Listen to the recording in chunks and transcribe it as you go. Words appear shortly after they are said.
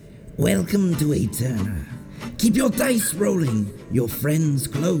Welcome to Eterna. Keep your dice rolling, your friends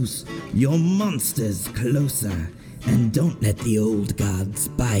close, your monsters closer, and don't let the old gods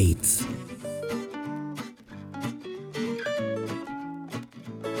bite.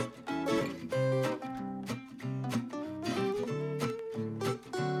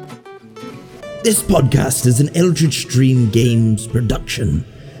 This podcast is an Eldritch Dream Games production,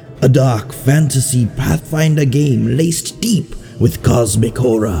 a dark fantasy Pathfinder game laced deep with cosmic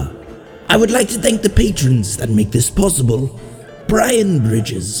horror. I would like to thank the patrons that make this possible: Brian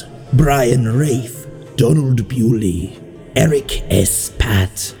Bridges, Brian Rafe, Donald Bewley, Eric S.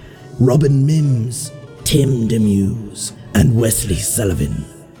 Pat, Robin Mims, Tim Demuse, and Wesley Sullivan.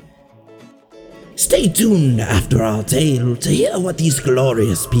 Stay tuned after our tale to hear what these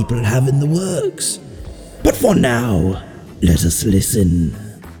glorious people have in the works. But for now, let us listen.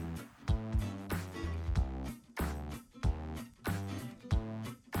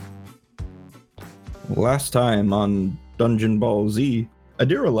 Last time on Dungeon Ball Z,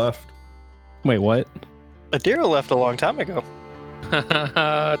 Adira left. Wait, what? Adira left a long time ago.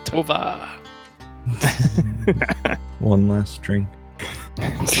 Tova. One last drink.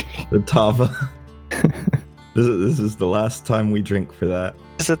 The Tava. This is the last time we drink for that.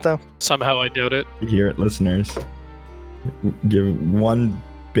 Is it though? Somehow I doubt it. You hear it, listeners. Give one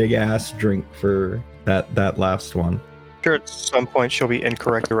big ass drink for that last one. Sure, at some point she'll be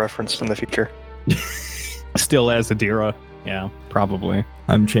incorrectly referenced in the future. Still as Adira. Yeah, probably.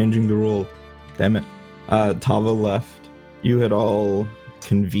 I'm changing the rule. Damn it. Tava left. You had all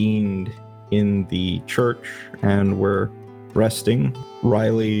convened in the church and were resting.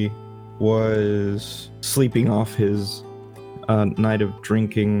 Riley was sleeping off his night of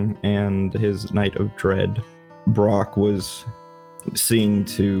drinking and his night of dread. Brock was seeing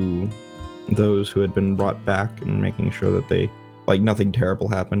to those who had been brought back and making sure that nothing terrible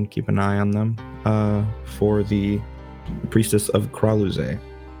happened. Keep an eye on them for the priestess of Kraluze.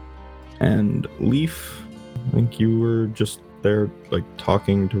 And Leaf, I think you were just there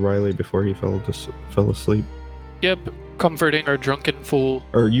talking to Riley before he fell asleep. Yep, comforting our drunken fool.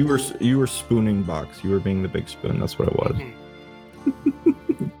 Or you were spooning Box. You were being the big spoon. That's what it was.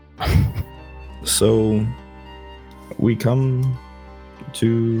 So we come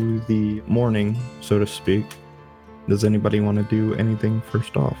to the morning, so to speak. Does anybody want to do anything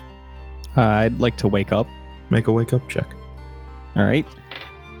first off? I'd like to wake up. Make a wake up check. All right.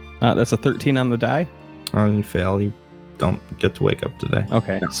 That's a 13 on the die. On you fail, you don't get to wake up today.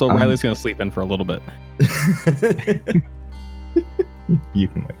 Okay, so Riley's going to sleep in for a little bit. You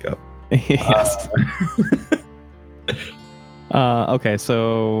can wake up. Yes. Okay,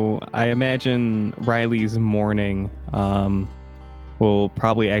 so I imagine Riley's morning will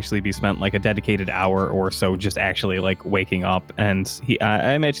probably actually be spent a dedicated hour or so just actually waking up, and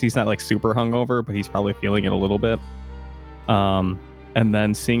I imagine he's not super hungover, but he's probably feeling it a little bit. And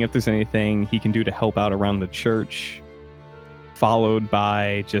then seeing if there's anything he can do to help out around the church, followed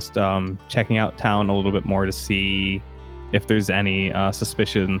by just checking out town a little bit more to see if there's any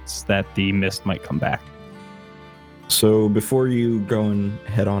suspicions that the mist might come back. So before you go and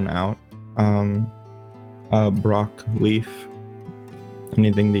head on out, Brock, Leaf,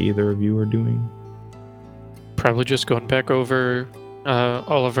 anything that either of you are doing? Probably just going back over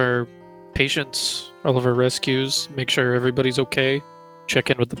all of our patients, all of our rescues, make sure everybody's okay, check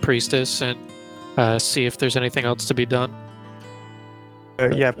in with the priestess, and see if there's anything else to be done.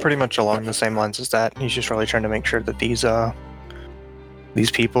 Yeah, pretty much along the same lines as that. He's just really trying to make sure that these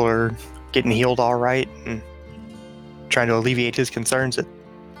people are getting healed all right, and trying to alleviate his concerns that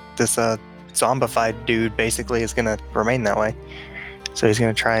this zombified dude basically is going to remain that way. So he's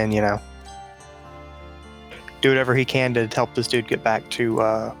going to try and, do whatever he can to help this dude get back to,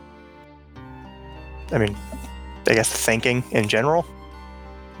 I guess thinking in general.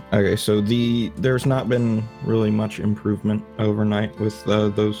 Okay, so there's not been really much improvement overnight with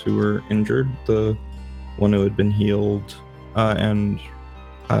those who were injured. The one who had been healed and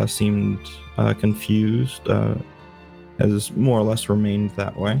seemed confused has more or less remained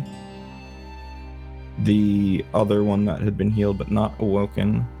that way. The other one that had been healed but not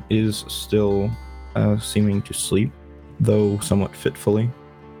awoken is still seeming to sleep, though somewhat fitfully.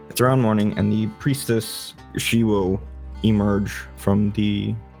 It's around morning, and the priestess, she will emerge from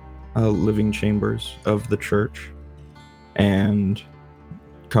the living chambers of the church and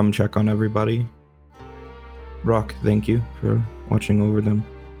come check on everybody. Brock, thank you for watching over them.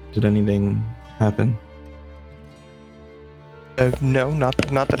 Did anything happen? No, not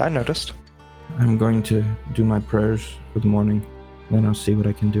that I noticed. I'm going to do my prayers for the morning, then I'll see what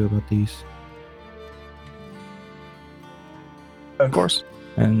I can do about these. Of course.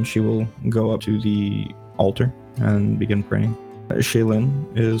 and she will go up to the altar and begin praying.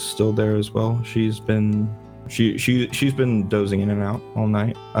 Shaylin is still there as well. She's been dozing in and out all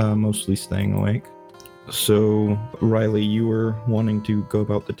night, mostly staying awake. So Riley, you were wanting to go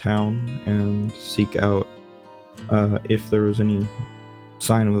about the town and seek out if there was any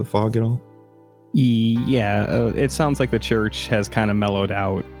sign of the fog at all. Yeah, it sounds like the church has kind of mellowed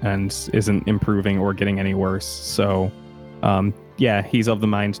out and isn't improving or getting any worse. So, yeah, he's of the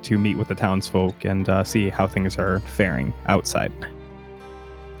mind to meet with the townsfolk and see how things are faring outside.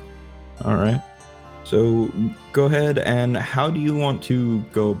 All right. So go ahead, and how do you want to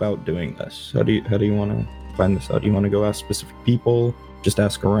go about doing this? How do you want to find this out? Do you want to go ask specific people, just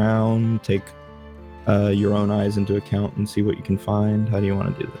ask around, take your own eyes into account and see what you can find? How do you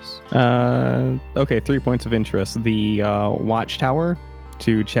want to do this? Okay, 3 points of interest. The watchtower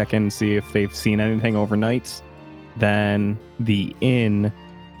to check and see if they've seen anything overnight. Then the inn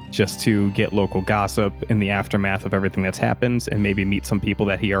just to get local gossip in the aftermath of everything that's happened and maybe meet some people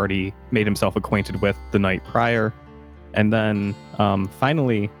that he already made himself acquainted with the night prior. And then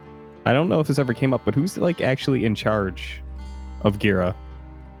finally, I don't know if this ever came up, but who's like actually in charge of Gira?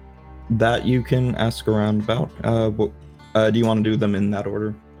 That you can ask around about. Do you want to do them in that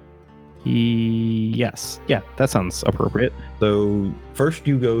order? Yes. Yeah, that sounds appropriate. So first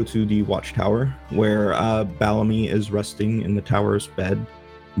you go to the watchtower where Bellamy is resting in the tower's bed.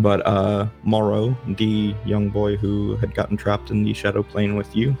 But Morrow, the young boy who had gotten trapped in the shadow plane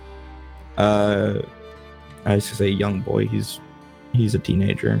with you, I used to say young boy, he's a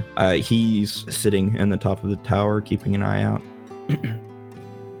teenager. He's sitting in the top of the tower keeping an eye out.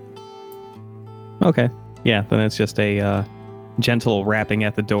 Okay. Yeah, then it's just a gentle rapping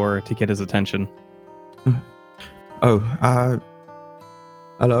at the door to get his attention. Oh,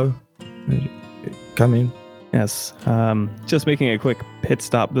 hello? Come in. Yes. Just making a quick pit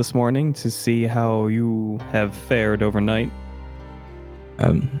stop this morning to see how you have fared overnight.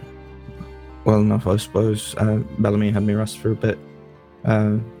 Well enough, I suppose. Bellamy had me rest for a bit.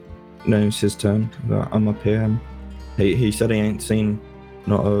 No, it's his turn. I'm up here. And he said he ain't seen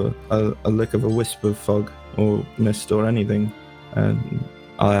not a lick of a wisp of fog or mist or anything.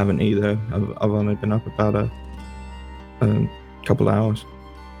 I haven't either. I've only been up about a couple hours.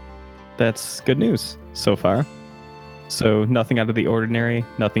 That's good news so far. So nothing out of the ordinary,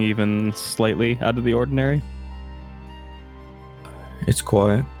 nothing even slightly out of the ordinary? It's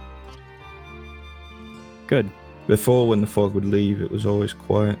quiet. Good. Before, when the fog would leave, it was always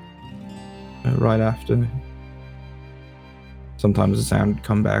quiet. Right after, sometimes the sound would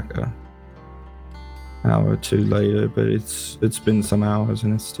come back an hour or two later, but it's been some hours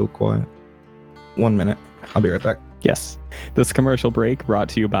and it's still quiet. 1 minute. I'll be right back. Yes. This commercial break brought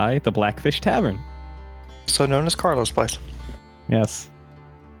to you by the Blackfish Tavern. So known as Carlos' place. Yes.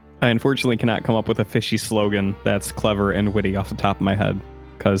 I unfortunately cannot come up with a fishy slogan that's clever and witty off the top of my head,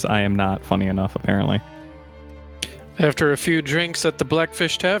 because I am not funny enough, apparently. After a few drinks at the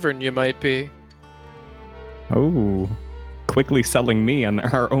Blackfish Tavern, you might be. Oh, quickly selling me on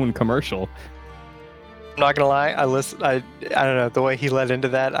our own commercial. I'm not gonna lie, I don't know, the way he led into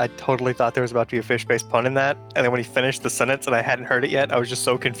that, I totally thought there was about to be a fish-based pun in that, and then when he finished the sentence and I hadn't heard it yet, I was just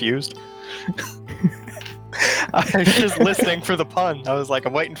so confused. I was just listening for the pun. I was like,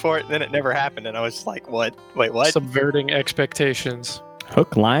 I'm waiting for it, and then it never happened, and I was just like, what? Wait, what? Subverting expectations.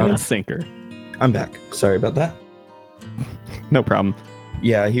 Hook, line, and sinker. I'm back. Sorry about that. No problem.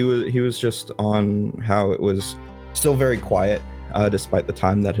 Yeah, he was just on how it was still very quiet, despite the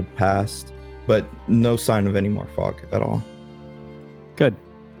time that had passed, but no sign of any more fog at all. Good.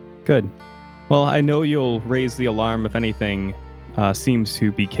 Well, I know you'll raise the alarm if anything seems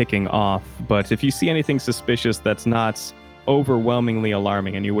to be kicking off, but if you see anything suspicious that's not overwhelmingly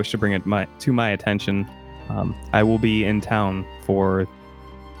alarming and you wish to bring it to my attention, I will be in town for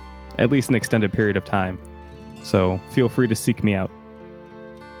at least an extended period of time. So feel free to seek me out.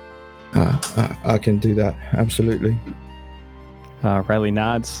 I can do that, absolutely. Riley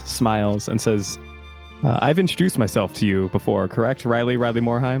nods, smiles, and says, I've introduced myself to you before, correct? Riley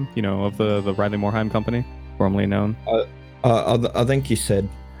Morheim, of the Riley Morheim company, formerly known. I think you said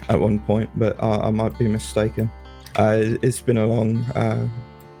at one point, but I might be mistaken. It's been a long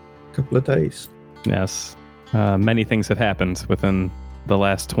couple of days. Yes. Many things have happened within the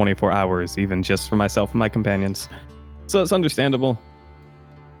last 24 hours, even just for myself and my companions. So it's understandable.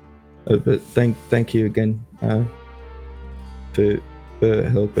 But thank you again for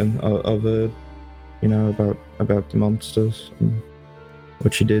helping other, about the monsters and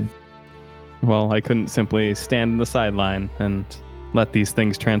what you did. Well, I couldn't simply stand in the sideline and let these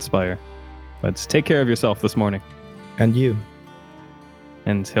things transpire. But take care of yourself this morning. And you.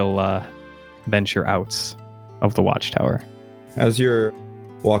 and he'll venture out of the watchtower. As you're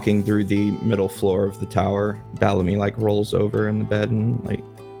walking through the middle floor of the tower, Bellamy like rolls over in the bed and like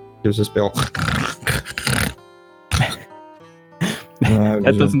gives this bill.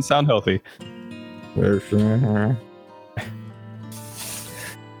 That doesn't sound healthy. He's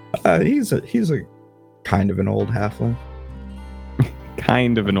a kind of an old halfling.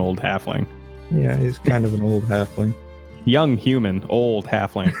 Kind of an old halfling. Yeah, he's kind of an old halfling. Young human, old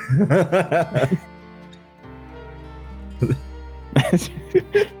halfling. I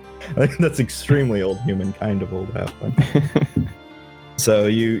think that's extremely old human, kind of old halfling. So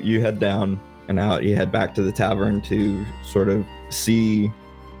you head down and out. You head back to the tavern to sort of see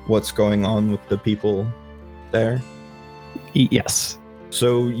what's going on with the people there. Yes.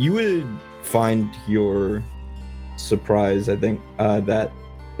 So you would find your surprise, I think, that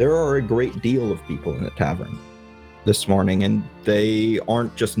there are a great deal of people in the tavern this morning, and they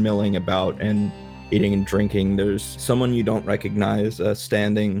aren't just milling about and eating and drinking. There's someone you don't recognize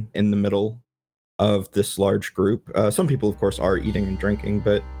standing in the middle of this large group. Some people, of course, are eating and drinking,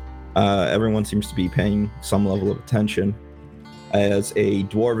 but everyone seems to be paying some level of attention. As a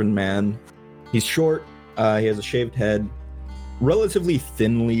dwarven man, he's short, he has a shaved head, relatively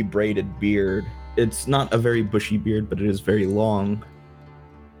thinly braided beard. It's not a very bushy beard, but it is very long,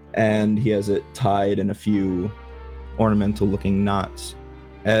 and he has it tied in a few ornamental looking knots.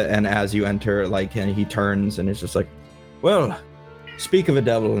 And as you enter, like, and he turns and is just like, well, speak of a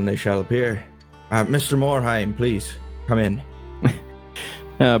devil and they shall appear. Mr. Morheim, please come in.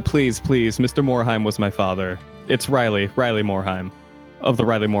 Please, Mr. Morheim was my father. It's Riley Morheim of the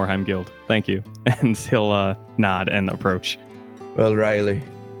Riley Morheim Guild. Thank you. And he'll nod and approach. Well, Riley,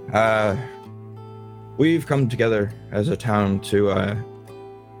 we've come together as a town to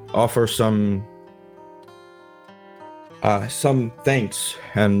offer some thanks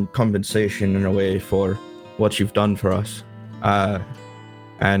and compensation in a way for what you've done for us,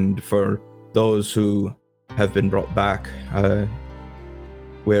 and for those who have been brought back.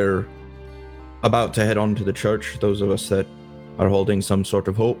 We're about to head on to the church, those of us that are holding some sort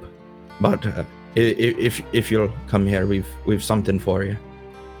of hope, but if you'll come here, we've something for you.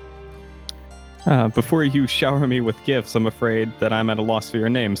 Before you shower me with gifts, I'm afraid that I'm at a loss for your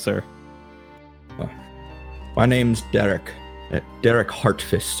name, sir. My name's Derek. Derek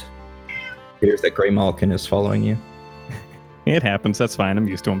Heartfist. Here's that Grey Malkin is following you. It happens. That's fine. I'm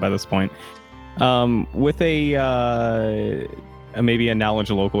used to him by this point. With a maybe a knowledge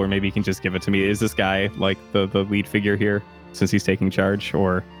local, or maybe you can just give it to me. Is this guy like the lead figure here, since he's taking charge,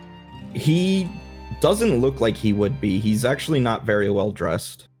 or? He doesn't look like he would be. He's actually not very well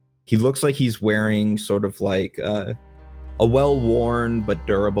dressed. He looks like he's wearing sort of like a well-worn but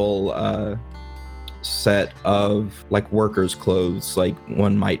durable set of like workers' clothes, like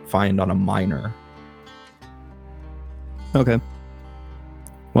one might find on a miner. Okay.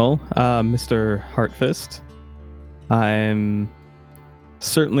 Well, Mr. Heartfist, I'm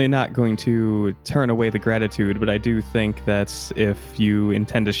certainly not going to turn away the gratitude, but I do think that if you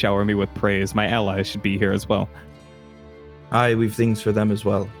intend to shower me with praise, my allies should be here as well. Aye, we've things for them as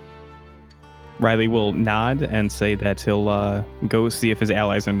well. Riley will nod and say that he'll go see if his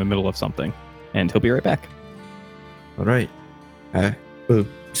allies are in the middle of something, and he'll be right back. All right. We'll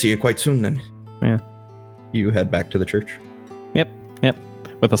see you quite soon then. Yeah. You head back to the church. Yep.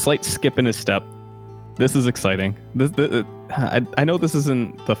 With a slight skip in his step. This is exciting. I know this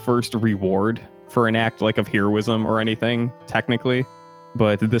isn't the first reward for an act like of heroism or anything, technically,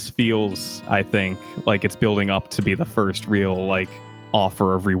 but this feels, I think, like it's building up to be the first real like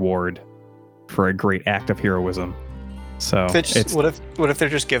offer of reward for a great act of heroism. So what if they're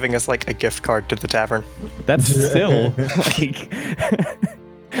just giving us like a gift card to the tavern? That's still like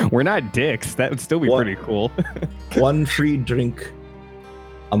we're not dicks. That would still be pretty cool. One free drink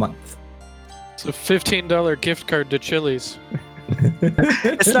a month. It's a $15 gift card to Chili's.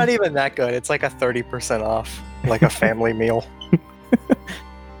 It's not even that good. It's like a 30% off, like a family meal.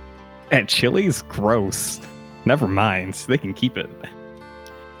 At Chili's? Gross. Never mind. They can keep it.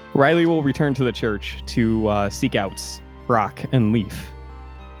 Riley will return to the church to seek out Brock and Leaf.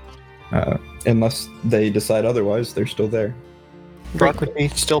 Unless they decide otherwise, they're still there. Brock would be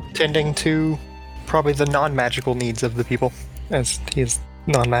still tending to probably the non-magical needs of the people, as he is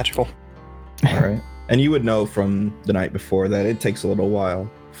non-magical. All right. And you would know from the night before that it takes a little while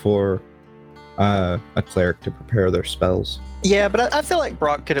for a cleric to prepare their spells. Yeah, but I feel like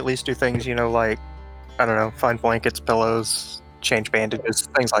Brock could at least do things, like, I don't know, find blankets, pillows, change bandages,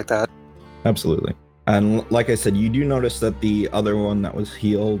 things like that. Absolutely. And like I said, you do notice that the other one that was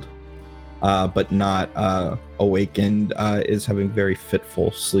healed, but not awakened, is having very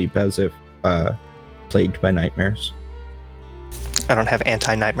fitful sleep, as if plagued by nightmares. I don't have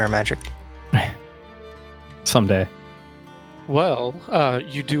anti-nightmare magic. Someday. Well,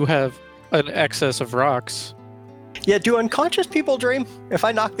 you do have an excess of rocks. Yeah, do unconscious people dream? If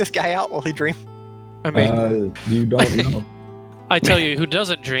I knock this guy out, will he dream? I mean, You don't know. I tell you who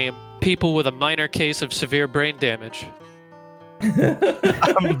doesn't dream. People with a minor case of severe brain damage.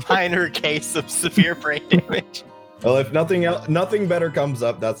 A minor case of severe brain damage. Well, if nothing better comes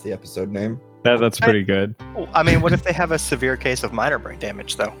up, that's the episode name. That's pretty good. I mean, what if they have a severe case of minor brain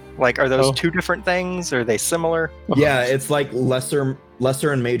damage, though? Like, are those two different things? Are they similar? Yeah, it's like lesser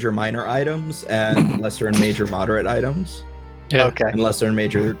and major minor items, and lesser and major moderate items, Yeah. Okay. and lesser and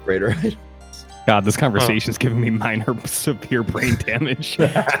major greater items. God, this conversation's giving me minor severe brain damage.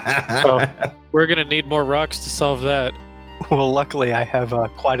 We're gonna need more rocks to solve that. Well, luckily, I have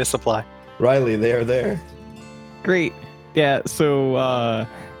quite a supply. Riley, they are there. Great. Yeah, so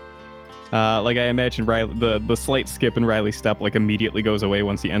like I imagine Riley, the slight skip in Riley's step like immediately goes away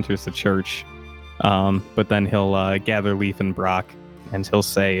once he enters the church. But then he'll gather Leaf and Brock and he'll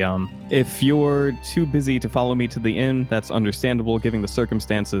say, if you're too busy to follow me to the inn, that's understandable given the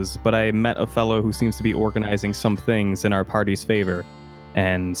circumstances, but I met a fellow who seems to be organizing some things in our party's favor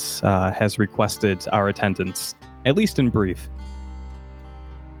and has requested our attendance, at least in brief.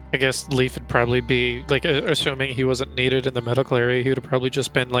 I guess Leaf would probably be like, assuming he wasn't needed in the medical area, he would have probably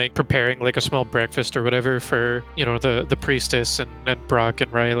just been like preparing like a small breakfast or whatever for, you know, the priestess and Brock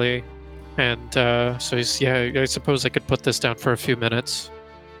and Riley. And so he's, I suppose I could put this down for a few minutes.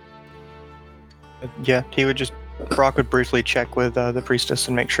 Yeah, Brock would briefly check with the priestess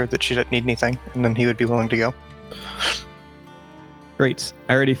and make sure that she didn't need anything, and then he would be willing to go. Great.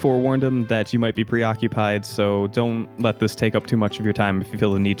 I already forewarned him that you might be preoccupied, so don't let this take up too much of your time if you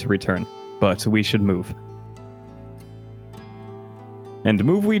feel the need to return. But we should move. And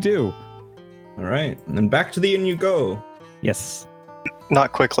move we do. All right, and then back to the inn you go. Yes.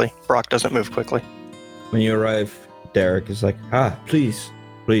 Not quickly. Brock doesn't move quickly. When you arrive, Derek is like, please,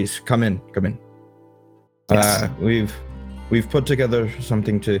 come in. Yes. We've put together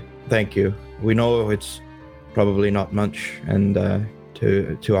something to thank you. We know it's probably not much, and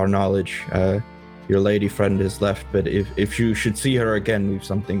to our knowledge, your lady friend is left, but if you should see her again, we've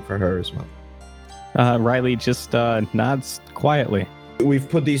something for her as well. Riley just nods quietly. We've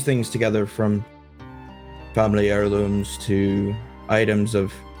put these things together, from family heirlooms to items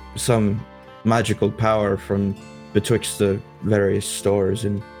of some magical power from betwixt the various stores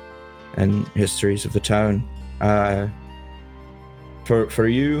and histories of the town. For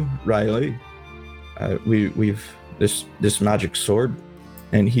you, Riley, we've this magic sword,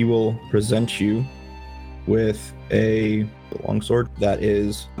 and he will present you with a longsword that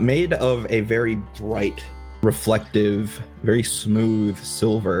is made of a very bright, reflective, very smooth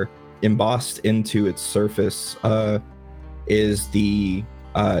silver. Embossed into its surface is the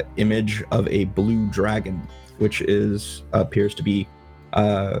image of a blue dragon, which appears to be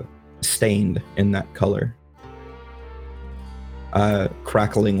stained in that color.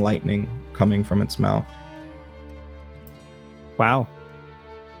 Crackling lightning coming from its mouth. Wow.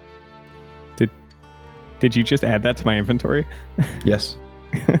 Did you just add that to my inventory? Yes.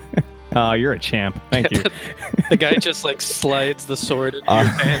 You're a champ. Thank you. The guy just like slides the sword into your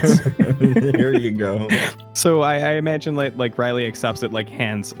pants. Here you go. So I imagine like Riley accepts it like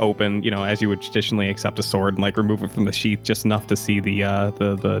hands open, you know, as you would traditionally accept a sword, and like remove it from the sheath just enough to see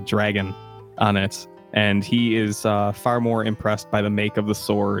the dragon on it. And he is far more impressed by the make of the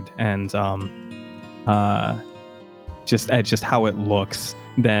sword and just how it looks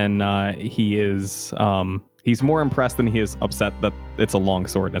than he is. He's more impressed than he is upset that it's a long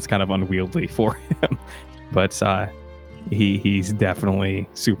sword and it's kind of unwieldy for him. But he's definitely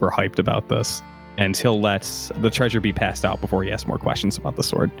super hyped about this. And he'll let the treasure be passed out before he asks more questions about the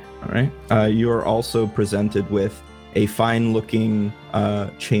sword. All right. You are also presented with a fine-looking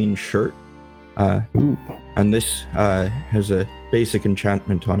chain shirt. And this has a basic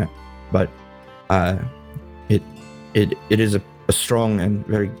enchantment on it, but it is a strong and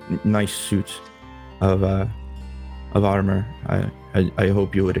very nice suit of armor. I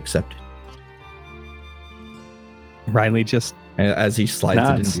hope you would accept it. Riley just As he slides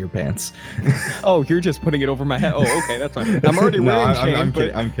nods. it into your pants. Oh, you're just putting it over my head. Oh, okay, that's fine. I'm already No, wearing I'm chain,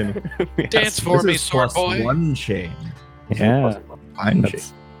 I'm but- kidding. Yes. Dance for This me, is sword plus boy. one chain. Yeah. Fine chain.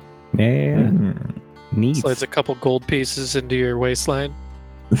 That's- Yeah. Mm. Neat. Slides a couple gold pieces into your waistline.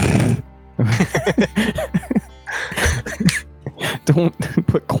 Don't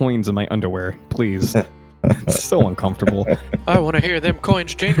put coins in my underwear, please. It's so uncomfortable. I want to hear them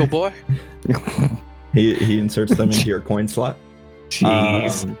coins jingle, boy. He inserts them into your coin slot.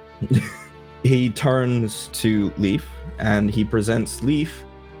 Jeez. He turns to Leaf and he presents Leaf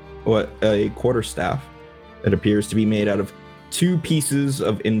a quarterstaff that appears to be made out of 2 pieces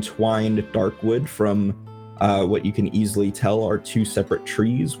of entwined dark wood from what you can easily tell are 2 separate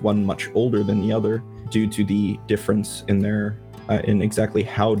trees, one much older than the other, due to the difference in their in exactly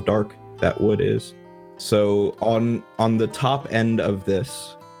how dark that wood is. So on the top end of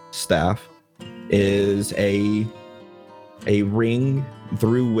this staff is a ring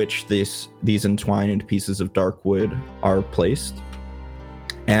through which these entwined pieces of dark wood are placed,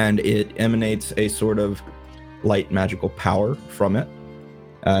 and it emanates a sort of light magical power from it.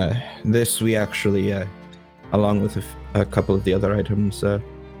 This we actually, along with a couple of the other items,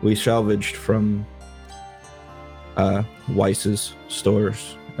 we salvaged from Weiss's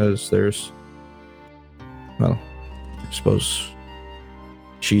stores, as there's, well, I suppose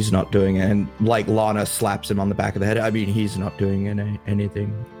she's not doing it. And like Lana slaps him on the back of the head. I mean, he's not doing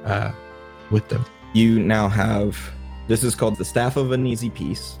anything with them. You now have, this is called the Staff of Uneasy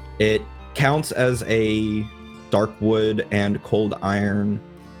Peace. It counts as a dark wood and cold iron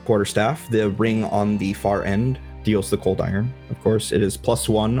quarterstaff. The ring on the far end deals the cold iron. Of course, it is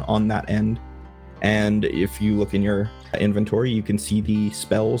 +1 on that end. And if you look in your inventory, you can see the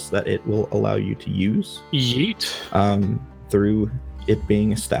spells that it will allow you to use. Yeet. Through it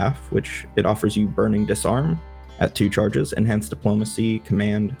being a staff, which it offers you Burning Disarm at 2 charges, Enhanced Diplomacy,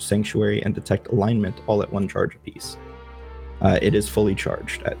 Command, Sanctuary, and Detect Alignment, all at 1 charge apiece. It is fully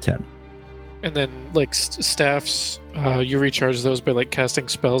charged at 10. And then, like, staffs, you recharge those by, like, casting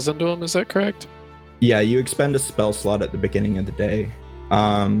spells into them, is that correct? Yeah, you expend a spell slot at the beginning of the day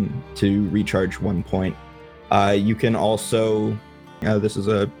to recharge 1 point. You can also, this is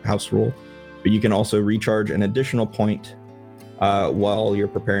a house rule, but you can also recharge an additional point while you're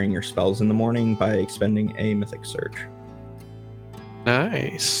preparing your spells in the morning by expending a Mythic Surge.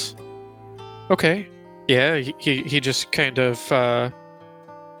 Nice. Okay. Yeah, he just kind of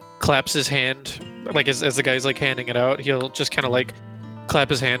claps his hand, like as the guy's like handing it out, he'll just kind of like clap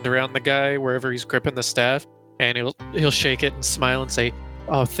his hand around the guy wherever he's gripping the staff, and he'll shake it and smile and say,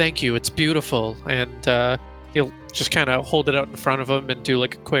 "Oh, thank you, it's beautiful." And he'll just kind of hold it out in front of him and do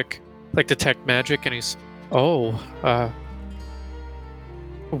like a quick, like, detect magic, and he's, "Oh,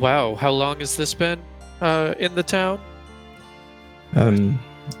 wow, how long has this been in the town?"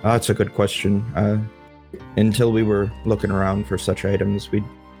 That's a good question. Until we were looking around for such items, we'd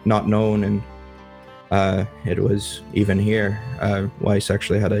not known, and it was even here. Weiss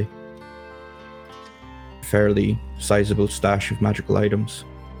actually had a fairly sizable stash of magical items.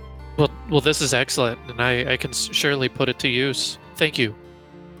 Well, this is excellent, and I can surely put it to use. Thank you.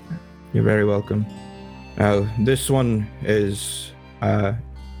 You're very welcome. Now, this one is,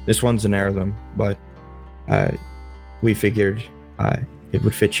 this one's an heirloom, but we figured it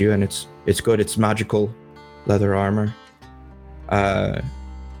would fit you, and it's good. It's magical leather armor,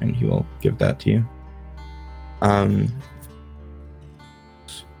 and he will give that to you. And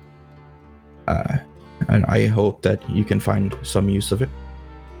I hope that you can find some use of it.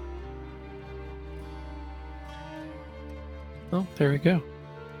 Oh, there we go.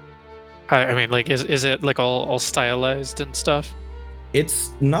 I mean, like, is it like all stylized and stuff?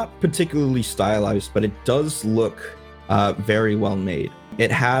 It's not particularly stylized, but it does look very well made.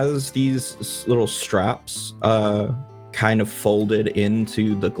 It has these little straps kind of folded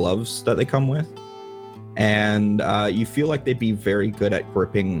into the gloves that they come with, and you feel like they'd be very good at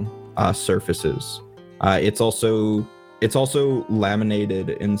gripping surfaces. It's also laminated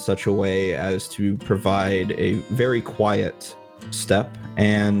in such a way as to provide a very quiet step,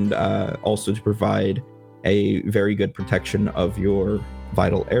 and also to provide a very good protection of your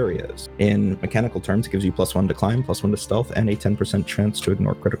vital areas. In mechanical terms, it gives you +1 to climb, +1 to stealth, and a 10% chance to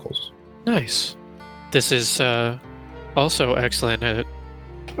ignore criticals. Nice. This is also excellent.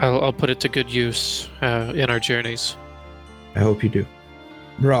 I'll put it to good use in our journeys. I hope you do.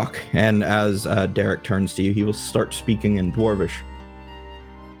 Brock, and as Derek turns to you, he will start speaking in Dwarvish.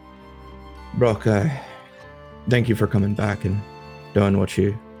 Brock, thank you for coming back and doing what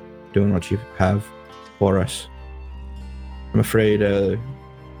you have for us. I'm afraid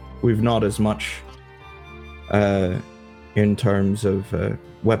we've not as much in terms of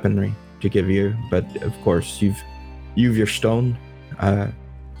weaponry to give you, but of course you've your stone,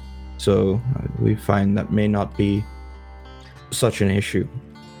 so we find that may not be such an issue.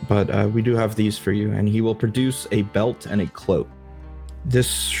 But we do have these for you, and he will produce a belt and a cloak. This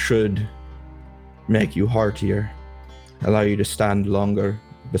should make you heartier, allow you to stand longer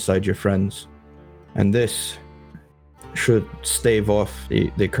beside your friends, and this should stave off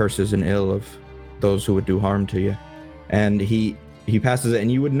the curses and ill of those who would do harm to you. And he passes it,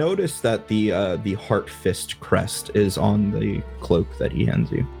 and you would notice that the heart fist crest is on the cloak that he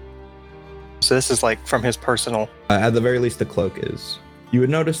hands you. So this is like from his personal. At the very least, the cloak is. You would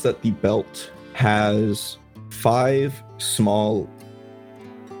notice that the belt has 5 small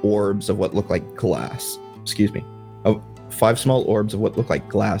orbs of what look like glass. Excuse me. 5 small orbs of what look like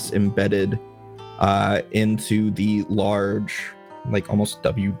glass embedded into the large, like almost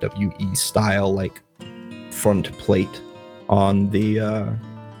WWE style, like front plate on the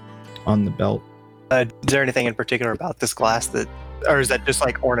belt. Is there anything in particular about this glass that, or is that just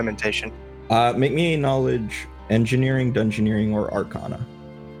like ornamentation? Make me a knowledge, engineering, dungeoneering, or arcana.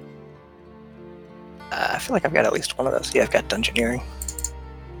 I feel like I've got at least one of those. Yeah, I've got dungeoneering.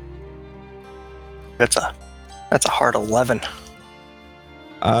 That's a hard 11.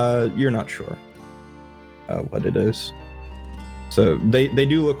 You're not sure what it is. So they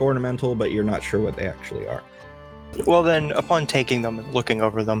do look ornamental, but you're not sure what they actually are. Well then, upon taking them and looking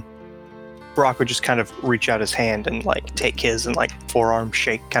over them, Brock would just kind of reach out his hand and like take his and like forearm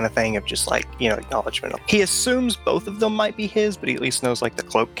shake kind of thing of just like, you know, acknowledgement. He assumes both of them might be his, but he at least knows like the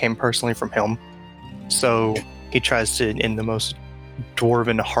cloak came personally from him. So he tries to, in the most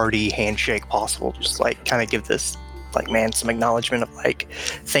dwarven hearty handshake possible, just like kind of give this like man some acknowledgement of like,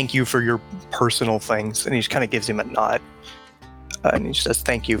 thank you for your personal things. And he just kind of gives him a nod. And he says,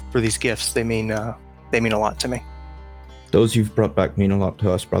 thank you for these gifts. They mean a lot to me. Those you've brought back mean a lot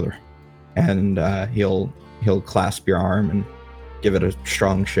to us, brother. And he'll clasp your arm and give it a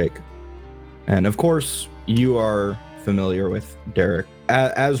strong shake. And of course, you are familiar with Derek.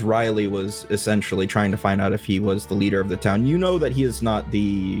 As Riley was essentially trying to find out if he was the leader of the town, you know that he is not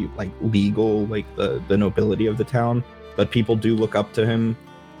the like legal, like the nobility of the town, but people do look up to him.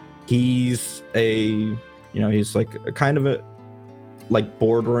 He's he's like a kind of a like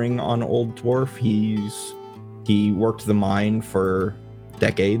bordering on old dwarf. He worked the mine for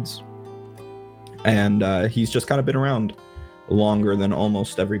decades, and he's just kind of been around longer than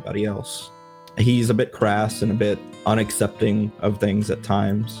almost everybody else. He's a bit crass and a bit unaccepting of things at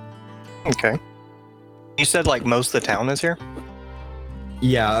times. Okay. You said like most of the town is here?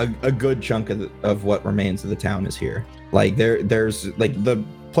 Yeah, a good chunk of what remains of the town is here. Like there's like the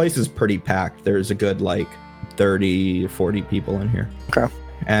place is pretty packed. There's a good like 30, 40 people in here. Okay.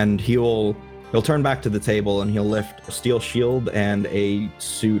 And he'll turn back to the table and he'll lift a steel shield and a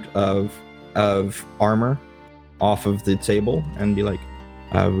suit of armor off of the table and be like,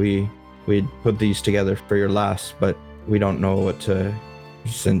 we'd put these together for your lass, but we don't know what to,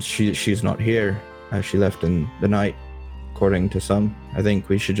 since she's not here, she left in the night, according to some. I think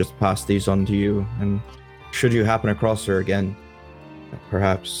we should just pass these on to you, and should you happen across her again,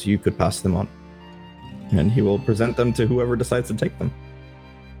 perhaps you could pass them on. And he will present them to whoever decides to take them.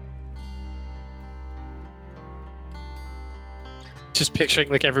 Just picturing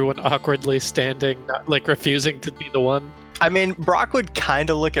like everyone awkwardly standing, not like refusing to be the one. I mean, Brock would kind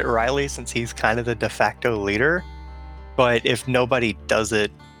of look at Riley since he's kind of the de facto leader, but if nobody does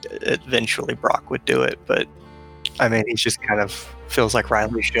it, eventually Brock would do it. But I mean, he just kind of feels like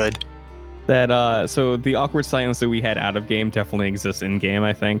Riley should. So the awkward silence that we had out of game definitely exists in game,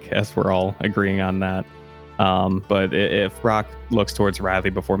 I think, as we're all agreeing on that. But if Brock looks towards Riley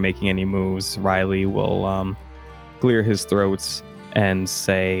before making any moves, Riley will clear his throat and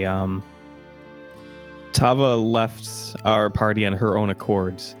say, Tava left our party on her own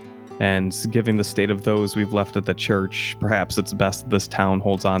accord, and given the state of those we've left at the church, perhaps it's best this town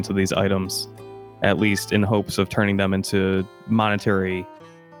holds on to these items, at least in hopes of turning them into monetary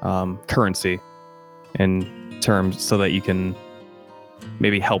currency in terms so that you can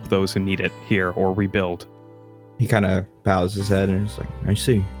maybe help those who need it here or rebuild. He kind of bows his head and is like, I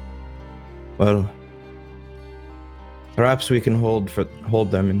see. Well, perhaps we can hold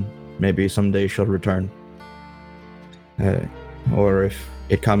them and maybe someday she'll return. Or if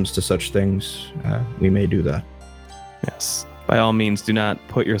it comes to such things, we may do that. Yes. By all means, do not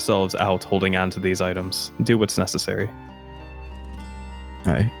put yourselves out holding on to these items. Do what's necessary.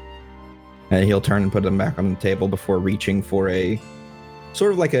 Aye. And he'll turn and put them back on the table before reaching for a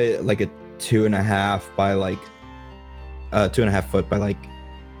sort of like a 2.5 by like 2.5 foot by like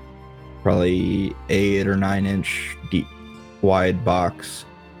probably 8 or 9 inch deep wide box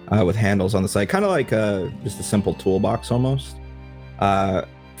with handles on the side, kind of like just a simple toolbox almost,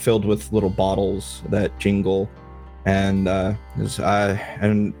 filled with little bottles that jingle, and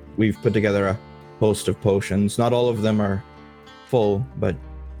we've put together a host of potions. Not all of them are full, but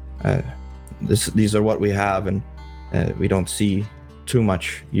these are what we have, and we don't see too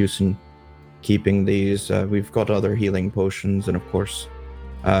much use in keeping these. We've got other healing potions, and of course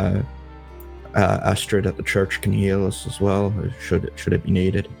Astrid at the church can heal us as well, should it be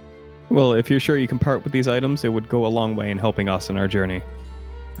needed. Well, if you're sure you can part with these items, it would go a long way in helping us in our journey.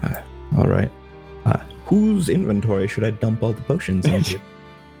 All right. Whose inventory should I dump all the potions into?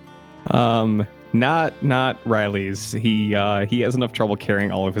 Not Riley's. He has enough trouble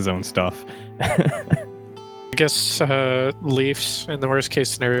carrying all of his own stuff. I guess Leafs, in the worst case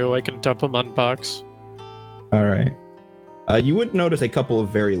scenario, I can dump them on box. All right. You would notice a couple of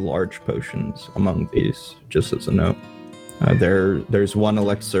very large potions among these, just as a note. There's one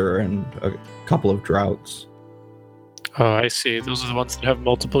elixir and a couple of droughts. Oh, I see. Those are the ones that have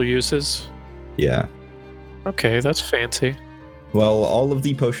multiple uses. Yeah. Okay, that's fancy. Well, all of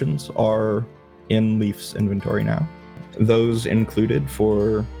the potions are in Leaf's inventory now. Those included,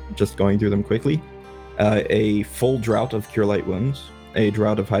 for just going through them quickly, a full draught of Cure Light Wounds, a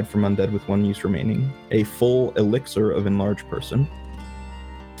draught of Hide from Undead with 1 use remaining, a full elixir of Enlarge Person,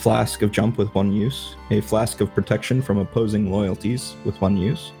 flask of Jump with 1 use, a flask of Protection from opposing loyalties with 1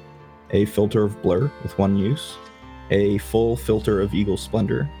 use, a filter of Blur with 1 use, a full filter of Eagle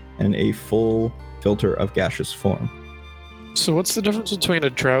Splendor, and a full filter of Gaseous Form. So what's the difference between a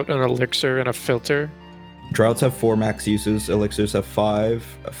drought, an elixir, and a filter? Droughts have 4 max uses, elixirs have 5,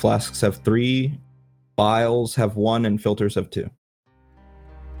 flasks have 3, vials have 1, and filters have 2.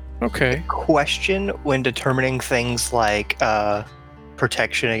 Okay. Question when determining things like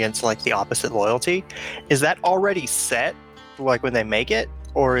protection against like the opposite loyalty, is that already set like when they make it,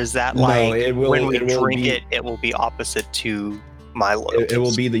 or is that No, like it will- when we it will drink be- it will be opposite to my loyalties? It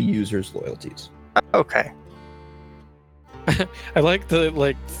will be the user's loyalties. Okay. I like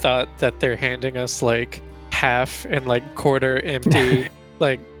the thought that they're handing us like half and like quarter empty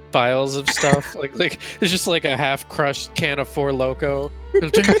like vials of stuff. Like it's just like a half crushed can of Four Loko.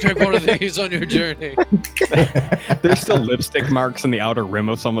 Take one of these on your journey. There's still lipstick marks in the outer rim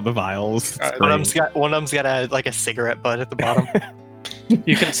of some of the vials. It's One of great. them's got a cigarette butt at the bottom.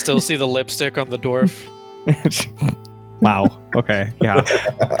 You can still see the lipstick on the dwarf. Wow. Okay. Yeah.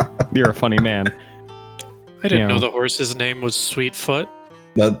 You're a funny man. I didn't Yeah. know the horse's name was Sweetfoot.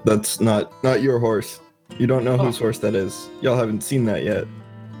 That's not your horse. You don't know whose horse that is. Y'all haven't seen that yet.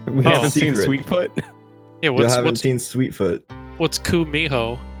 We Oh. haven't seen Secret. Sweetfoot. Yeah, You what's haven't what's seen Sweetfoot. what's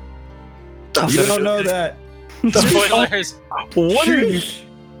Kumiho? You don't know that. Spoilers.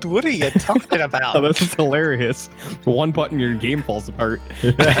 What are you talking Oh, about? this is hilarious. One button, your game falls apart.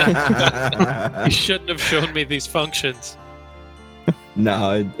 You shouldn't have shown me these functions.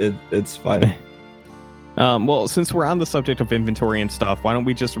 No, it's fine. Well, since we're on the subject of inventory and stuff, why don't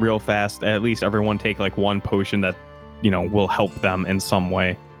we just real fast, at least everyone take like one potion that, will help them in some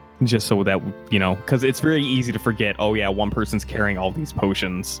way. Just so that, because it's very easy to forget, oh yeah, one person's carrying all these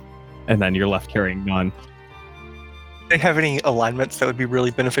potions, and then you're left carrying none. Do they have any alignments that would be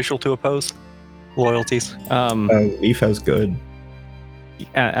really beneficial to oppose? Loyalties. Leaf has good.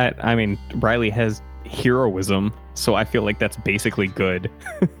 I mean, Riley has heroism, so I feel like that's basically good.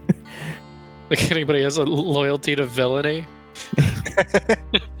 Like anybody has a loyalty to villainy?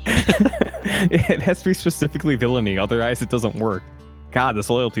 It has to be specifically villainy, otherwise it doesn't work. God, this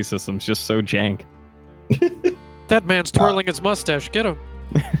loyalty system's just so jank. That man's twirling his mustache. Get him.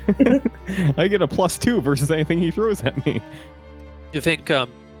 I get a +2 versus anything he throws at me. You think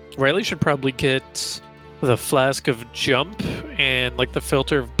Riley should probably get the flask of jump and like the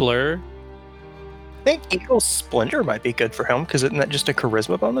filter of blur? I think Eagle Splendor might be good for him because isn't that just a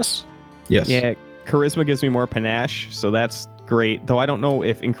charisma bonus? Yes. Yeah, charisma gives me more panache, so that's great. Though I don't know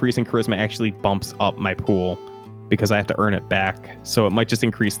if increasing charisma actually bumps up my pool because I have to earn it back. So it might just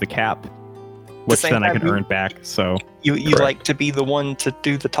increase the cap, which same then I time can you- earn back. So You Correct. like to be the one to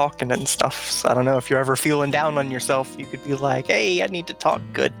do the talking and stuff. So I don't know if you're ever feeling down on yourself, you could be like, "Hey, I need to talk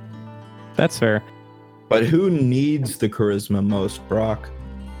good." that's fair. But who needs the charisma most, Brock?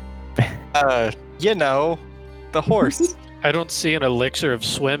 The horse. I don't see an elixir of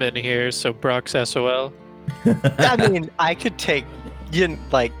swim in here, so Brock's SOL. I mean, I could take,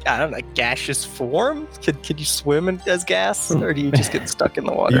 gaseous form. Could you swim as gas, or do you just get stuck in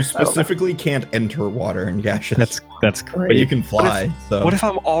the water? You I don't know. specifically can't enter water in gaseous. That's but you great. can fly. So What if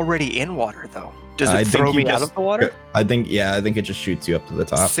I'm already in water though? Does I it think throw you me out just- of the water? I think it just shoots you up to the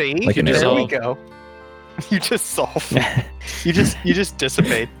top. See, like an there arrow. we go. You just solve. you just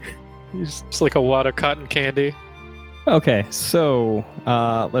dissipate. It's like a wad of cotton candy. Okay, so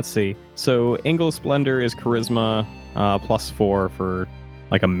let's see. So Eagle Splendor is charisma +4 for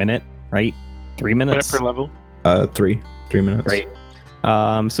like a minute, right? 3 minutes. Whatever level. 3 minutes. Great.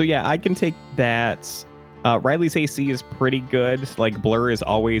 So yeah, I can take that. Riley's AC is pretty good. Like Blur is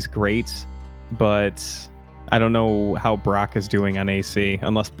always great, but I don't know how Brock is doing on AC,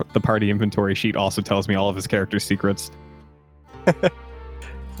 unless the party inventory sheet also tells me all of his character's secrets.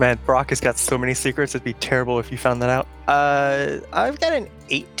 Man, Brock has got so many secrets. It'd be terrible if you found that out. I've got an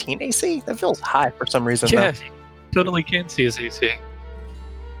 18 AC. That feels high for some reason. Yeah, Though. totally can see his AC.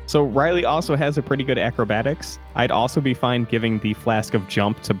 So Riley also has a pretty good acrobatics. I'd also be fine giving the flask of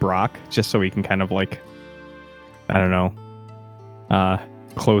jump to Brock, just so he can kind of like, I don't know,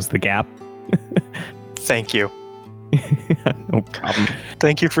 close the gap. Thank you. No problem.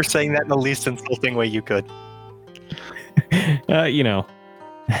 Thank you for saying that in the least insulting way you could. You know.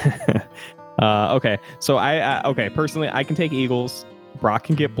 Okay, so okay, personally, I can take Eagles. Brock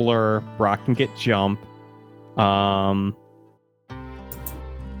can get Blur. Brock can get Jump. Brock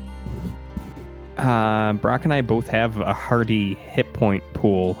and I both have a hardy hit point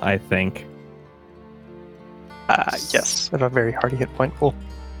pool, I think. Yes, I have a very hardy hit point pool.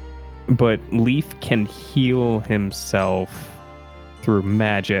 But Leaf can heal himself through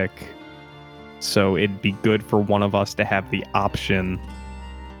magic, so it'd be good for one of us to have the option.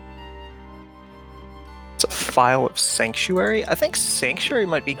 It's a file of Sanctuary. I think Sanctuary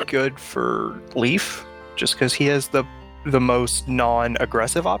might be good for Leaf, just because he has the most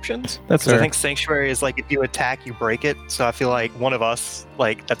non-aggressive options. That's I fair. think Sanctuary is like if you attack, you break it. So I feel like one of us,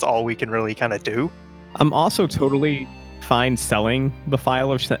 like that's all we can really kind of do. I'm also totally fine selling the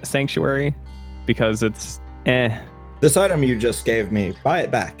file of Sanctuary because it's This item you just gave me, buy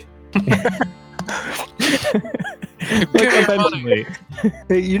it back. Give me money.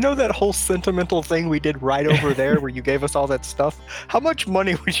 Hey, you know that whole sentimental thing we did right over there where you gave us all that stuff? How much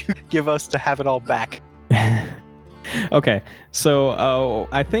money would you give us to have it all back? Okay, so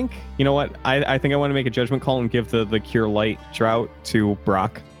I think, you know what? I think I want to make a judgment call and give the Cure Light Drought to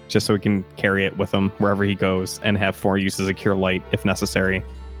Brock, just so he can carry it with him wherever he goes and have 4 uses of Cure Light if necessary.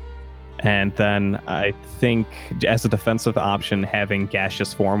 And then I think as a defensive option, having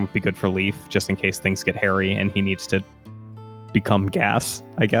Gaseous Form would be good for Leaf, just in case things get hairy and he needs to become gas,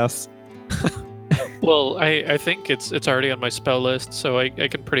 I guess. Well, I think it's already on my spell list, so I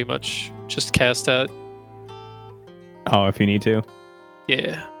can pretty much just cast that. Oh, if you need to.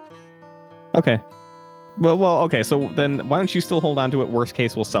 Yeah. Okay. Well, okay, so then why don't you still hold on to it? Worst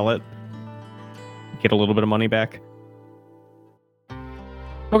case, we'll sell it. Get a little bit of money back.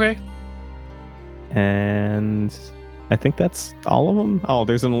 Okay. And I think that's all of them. Oh,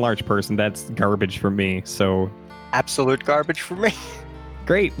 there's an enlarged person. That's garbage for me. So Absolute garbage for me.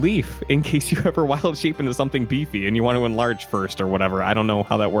 great, Leaf, in case you ever wild shape into something beefy and you want to enlarge first or whatever. I don't know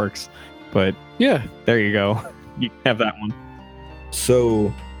how that works, but Yeah. there you go. You can have that one.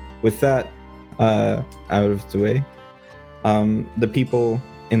 So, with that out of the way, the people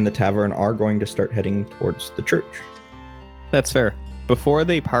in the tavern are going to start heading towards the church. That's fair. Before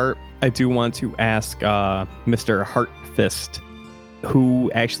they part, I do want to ask Mr. Heartfist, who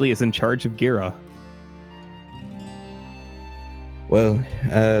actually is in charge of Gira. Well,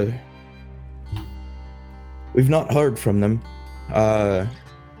 we've not heard from them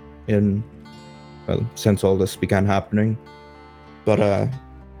since all this began happening. But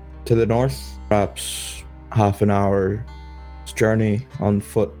to the north, perhaps half an hour's journey on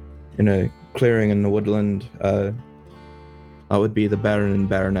foot in a clearing in the woodland, that would be the Baron and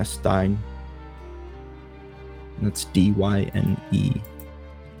Baroness Dyne. That's Dyne.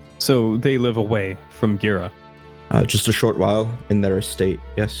 So they live away from Gira. Just a short while in their estate,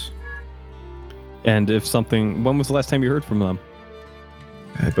 yes. And if something... When was the last time you heard from them?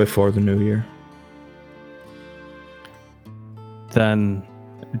 Before the new year. Then,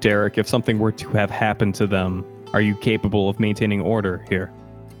 Derek, if something were to have happened to them, are you capable of maintaining order here?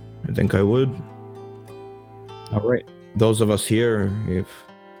 I think I would. All right. Those of us here,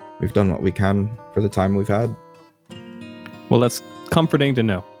 we've done what we can for the time we've had. Well, that's comforting to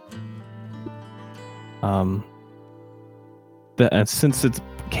know. Since it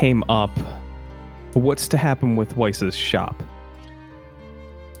came up, what's to happen with Weiss's shop?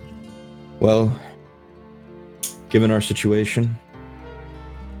 Well, given our situation,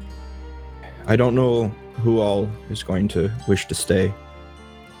 I don't know who all is going to wish to stay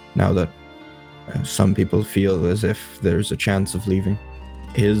now that some people feel as if there's a chance of leaving.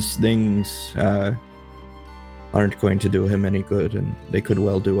 His things aren't going to do him any good, and they could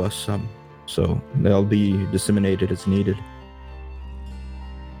well do us some. So they'll be disseminated as needed.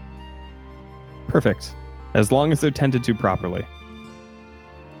 Perfect. As long as they're tended to properly.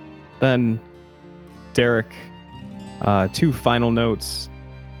 Then, Derek, 2 final notes.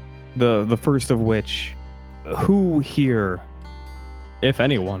 The first of which, who here, if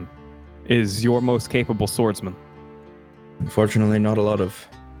anyone, is your most capable swordsman? Unfortunately, not a lot of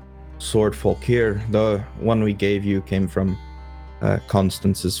sword folk here. The one we gave you came from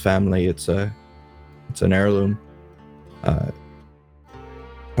Constance's family. It's an heirloom.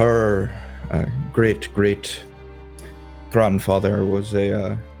 Her great grandfather was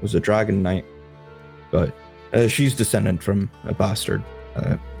a dragon knight, but she's descended from a bastard.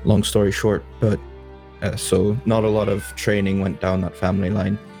 Long story short, but so not a lot of training went down that family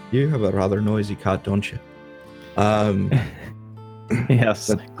line. You have a rather noisy cat, don't you? Yes,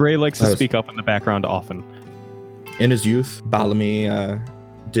 Gray likes to speak up in the background often. In his youth, Bellamy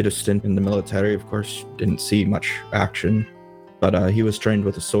did a stint in the military. Of course, didn't see much action, but he was trained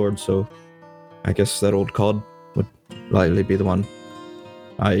with a sword, so I guess that old cod would likely be the one.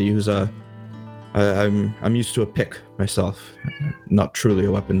 I use I'm used to a pick myself. Not truly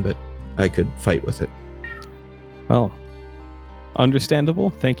a weapon, but I could fight with it. Well, understandable.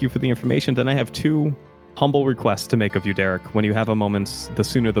 Thank you for the information. Then I have 2 humble requests to make of you, Derek. When you have a moment, the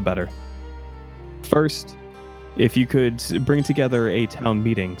sooner the better. First, if you could bring together a town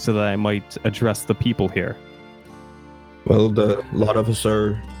meeting so that I might address the people here. Well, a lot of us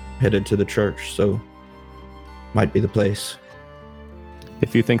are headed to the church, so might be the place.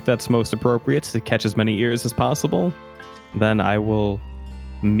 If you think that's most appropriate to catch as many ears as possible, then I will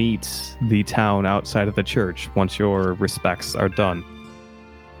meet the town outside of the church once your respects are done.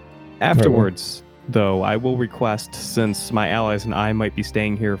 Afterwards, though, I will request, since my allies and I might be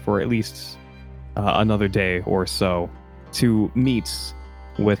staying here for at least another day or so, to meet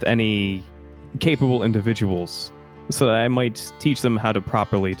with any capable individuals so that I might teach them how to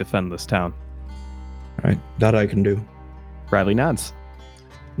properly defend this town. All right, that I can do. Riley nods.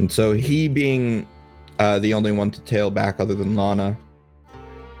 And so he being the only one to tail back other than Lana,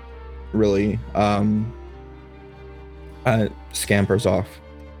 really scampers off.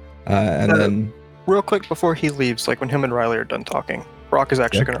 And then... Real quick before he leaves, like when him and Riley are done talking, Brock is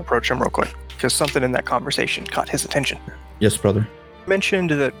actually going to approach him real quick, because something in that conversation caught his attention. Yes, brother.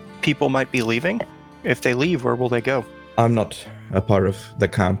 Mentioned that people might be leaving. If they leave, where will they go? I'm not a part of the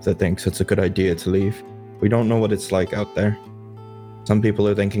camp that thinks it's a good idea to leave. We don't know what it's like out there. Some people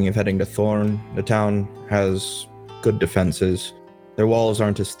are thinking of heading to Thorn. The town has good defenses. Their walls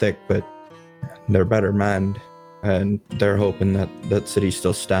aren't as thick, but they're better manned, and they're hoping that that city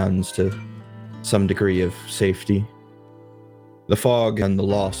still stands to some degree of safety. The fog and the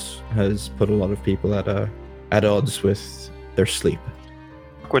loss has put a lot of people at odds with their sleep.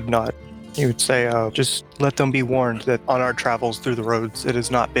 Would not. He would say, just let them be warned that on our travels through the roads, it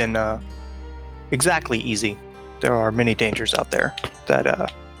has not been exactly easy. There are many dangers out there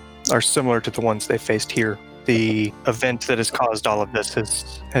that are similar to the ones they faced here. The event that has caused all of this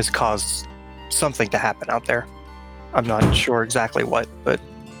has caused something to happen out there. I'm not sure exactly what, but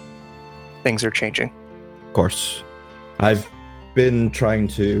things are changing. Of course, I've been trying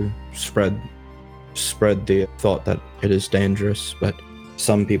to spread the thought that it is dangerous, but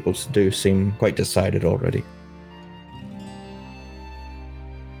some people do seem quite decided already.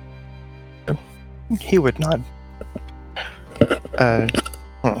 He would nod. I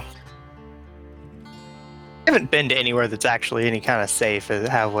haven't been to anywhere that's actually any kind of safe,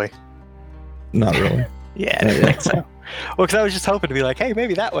 have we? Not really. Yeah, I didn't think so. Well, because I was just hoping to be like, hey,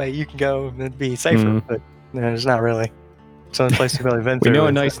 maybe that way you can go and be safer, but no, it's not really. It's the only place to really been We through. know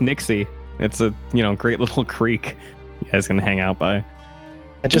a nice Nixie. It's a great little creek you guys can hang out by.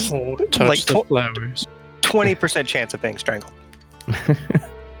 I just Touch like the flowers. 20% chance of being strangled.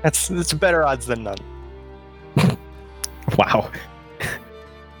 It's better odds than none. Wow.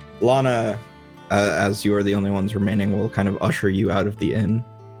 Lana, as you are the only ones remaining, will kind of usher you out of the inn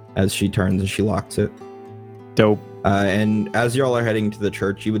as she turns and she locks it. Dope. And as y'all are heading to the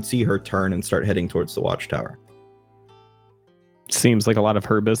church, you would see her turn and start heading towards the watchtower. Seems like a lot of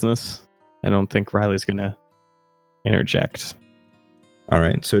her business. I don't think Riley's gonna interject. All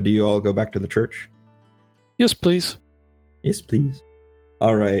right, so do you all go back to the church? Yes, please. Yes, please.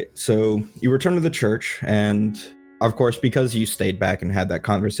 All right, so you return to the church, and of course, because you stayed back and had that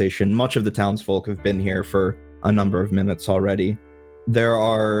conversation, much of the townsfolk have been here for a number of minutes already. There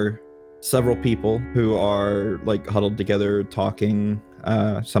are several people who are like huddled together talking,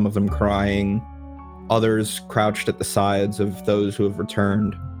 some of them crying, others crouched at the sides of those who have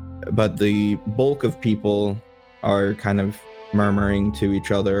returned. But the bulk of people are kind of murmuring to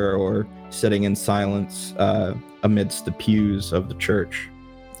each other or sitting in silence amidst the pews of the church.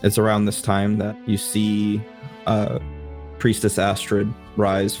 It's around this time that you see Priestess Astrid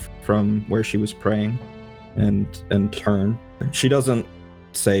rise from where she was praying and turn. She doesn't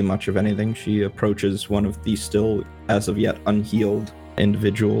say much of anything. She approaches one of the still, as of yet, unhealed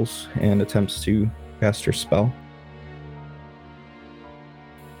individuals and attempts to cast her spell.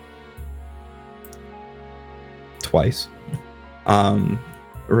 twice,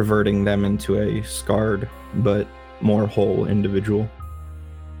 reverting them into a scarred but more whole individual.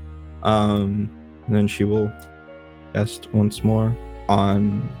 And then she will cast once more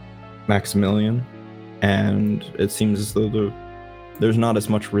on Maximilian, and it seems as though there's not as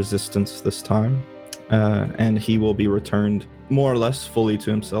much resistance this time, and he will be returned more or less fully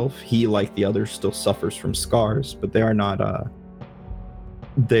to himself. He, like the others, still suffers from scars, but they are not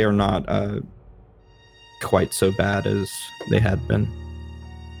quite so bad as they had been.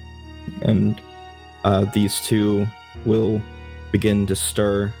 And these two will begin to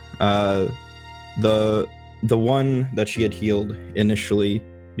stir. The one that she had healed initially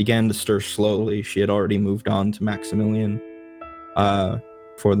began to stir slowly. She had already moved on to Maximilian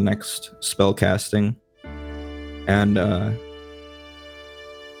for the next spell casting. And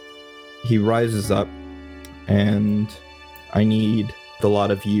he rises up, and I need the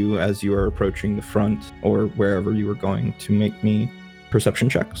lot of you, as you are approaching the front or wherever you are going, to make me perception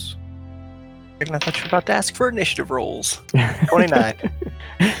checks. I thought you were about to ask for initiative rolls. 29.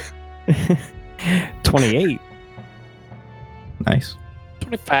 28. Nice.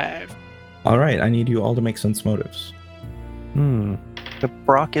 25. All right, I need you all to make sense motives. The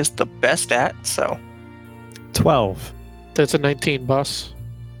Brock is the best at, so 12. That's a 19, boss.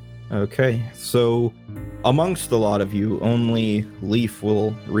 Okay, so amongst the lot of you, only Leaf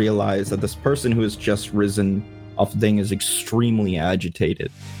will realize that this person who has just risen off the thing is extremely agitated.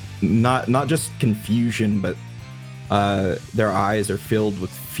 Not just confusion, but their eyes are filled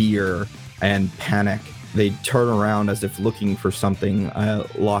with fear and panic. They turn around as if looking for something,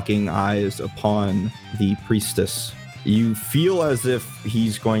 locking eyes upon the priestess. You feel as if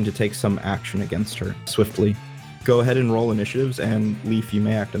he's going to take some action against her swiftly. Go ahead and roll initiatives, and Leaf, you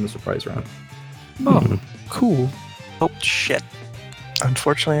may act in the surprise round. Oh, cool. oh shit.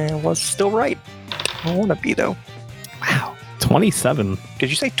 Unfortunately, I was still right. I want to be though. Wow. 27. Did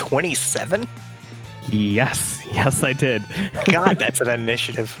you say 27? Yes, I did. God, that's an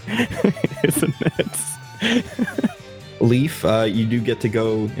initiative. Isn't it? Leaf, you do get to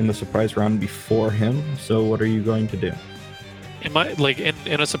go in the surprise round before him, so what are you going to do? Am I, like,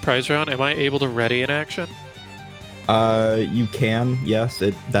 in a surprise round, am I able to ready an action? You can, yes.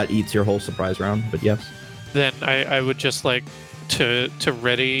 That eats your whole surprise round, but yes. Then I would just like to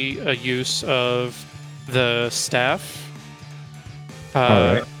ready a use of the staff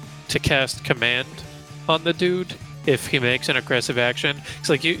Alright. to cast command on the dude if he makes an aggressive action. It's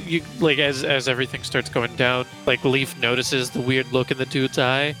like you like as everything starts going down, like Leaf notices the weird look in the dude's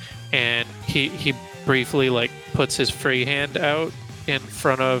eye, and he briefly like puts his free hand out in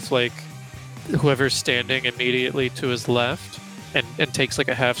front of like whoever's standing immediately to his left, and takes like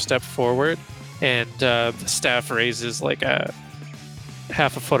a half step forward, and the staff raises like a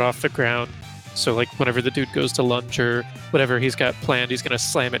half a foot off the ground. So like whenever the dude goes to lunge or whatever he's got planned, he's gonna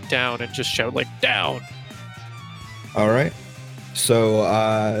slam it down and just shout like down. All right.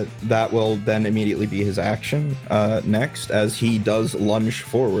 So that will then immediately be his action. Next, as he does lunge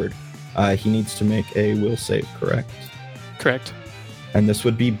forward, he needs to make a will save, correct? Correct. And this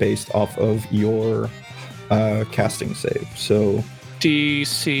would be based off of your casting save. So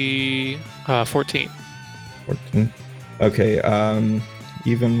DC 14. 14. Okay.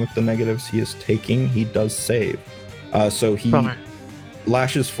 Even with the negatives he is taking, he does save. So he Bummer.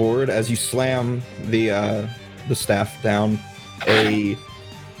 lashes forward as you slam the staff down. A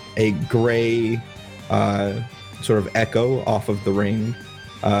gray sort of echo off of the ring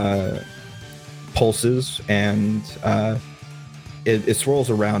pulses, and it swirls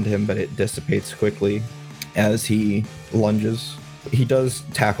around him, but it dissipates quickly as he lunges. He does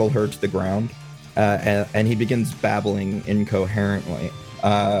tackle her to the ground, and he begins babbling incoherently.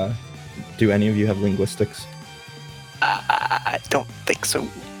 Do any of you have linguistics? I don't think so.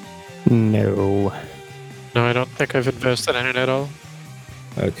 No. No, I don't think I've invested in it at all.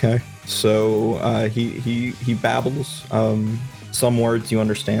 Okay, so he babbles. Some words you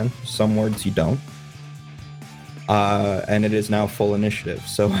understand, some words you don't. And it is now full initiative.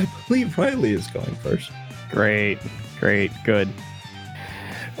 So I believe Riley is going first. Great, good.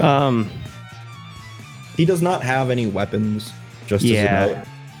 He does not have any weapons, just as a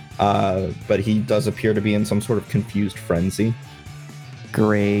note. But he does appear to be in some sort of confused frenzy.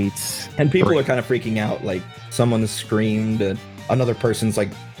 Great. And people are kind of freaking out, like someone has screamed, and another person's like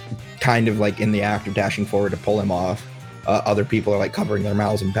kind of like in the act of dashing forward to pull him off. Other people are like covering their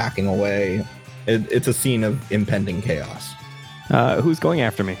mouths and backing away. It's a scene of impending chaos. Who's going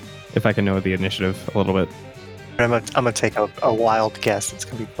after me? If I can know the initiative a little bit. I'm gonna take a wild guess. It's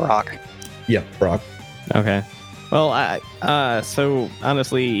gonna be Brock. Yeah, Brock. Okay. Well, so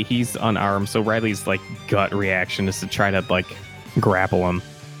honestly, he's unarmed. So Riley's like gut reaction is to try to like grapple him,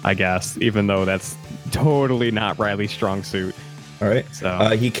 I guess, even though that's totally not Riley's strong suit. All right.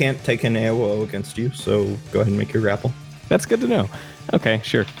 So He can't take an AOO against you, so go ahead and make your grapple. that's good to know. Okay,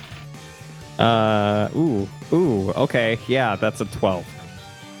 sure. Okay, yeah, that's a 12.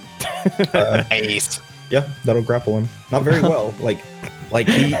 Nice. Yeah, that'll grapple him. Not very well. like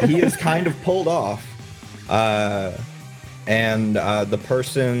he is kind of pulled off. And the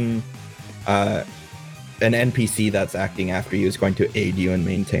person, an NPC that's acting after you is going to aid you in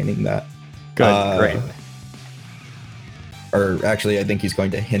maintaining that. Good, great. Or actually, I think he's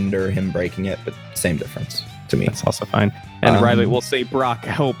going to hinder him breaking it, but same difference to me. That's also fine. And Riley will say, Brock,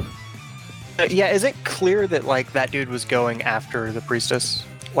 help. Yeah, is it clear that like that dude was going after the priestess,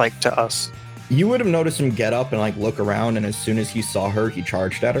 like to us? You would have noticed him get up and like look around, and as soon as he saw her, he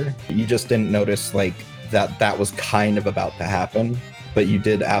charged at her. You just didn't notice like that was kind of about to happen, but you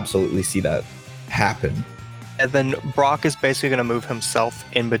did absolutely see that happen. And then Brock is basically going to move himself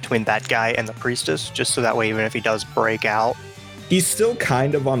in between that guy and the priestess, just so that way, even if he does break out. He's still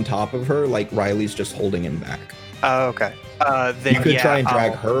kind of on top of her, like Riley's just holding him back. Oh, okay. Then You could yeah, try and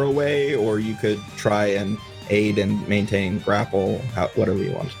drag I'll- her away, or you could try and aid and maintain grapple, whatever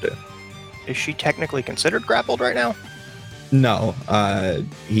you want to do. Is she technically considered grappled right now? No,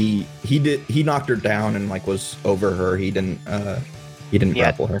 he knocked her down and like was over her. He didn't Yeah.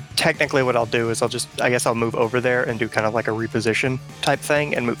 grapple her. Technically, what I'll do is I'll move over there and do kind of like a reposition type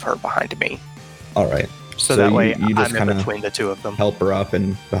thing and move her behind me. All right, So, So that you- way you just I'm in kinda between the two of them. help her up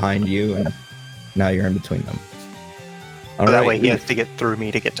and behind you, and now you're in between them. All So that right, way he Leaf. has to get through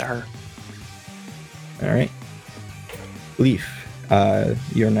me to get to her. All right, Leaf,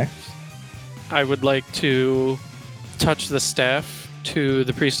 you're next. I would like to touch the staff to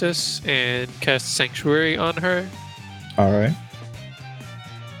the priestess and cast Sanctuary on her. All right,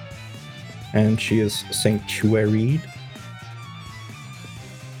 and she is sanctuaried.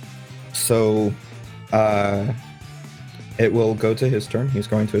 So, it will go to his turn. He's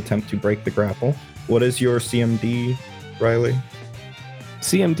going to attempt to break the grapple. What is your CMD, Riley?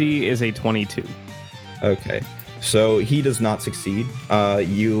 CMD is a 22. Okay, so he does not succeed.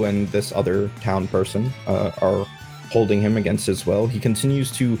 You and this other town person are holding him against his will. He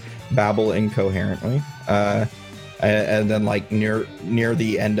continues to babble incoherently, and then like near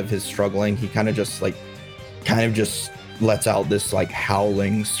the end of his struggling, he kind of just lets out this like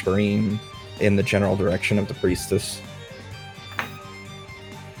howling scream in the general direction of the priestess.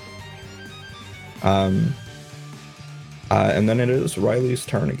 And then it is Riley's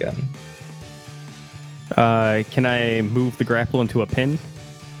turn again. Can I move the grapple into a pin?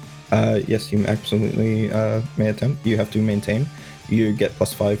 Yes, you absolutely may attempt. You have to maintain. You get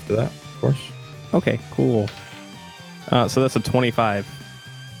 +5 to that, of course. Okay, cool. So that's a 25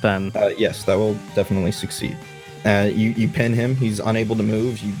 then. Yes, that will definitely succeed. You pin him. He's unable to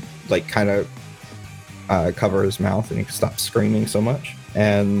move. You like kind of cover his mouth, and he stops screaming so much.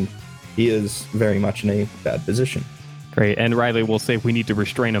 And he is very much in a bad position. Great. And Riley will say we need to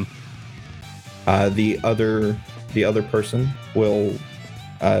restrain him. The other person will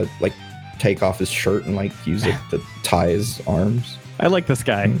like take off his shirt and like use it to tie his arms. I like this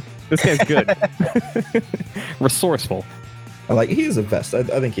guy. This guy's good. Resourceful. He has a vest. I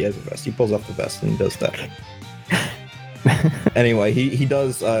think he has a vest. He pulls off the vest and does that. Anyway, he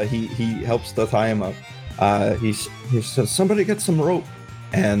does. He helps to tie him up. He says, "Somebody get some rope,"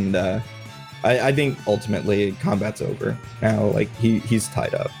 and I think ultimately combat's over now. Like he's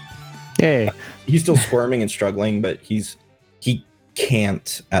tied up. Yay. He's still squirming and struggling, but he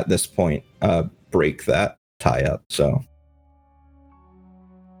can't at this point break that tie up. So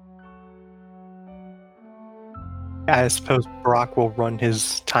I suppose Brock will run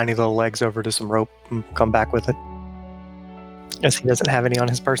his tiny little legs over to some rope and come back with it. Guess he doesn't have any on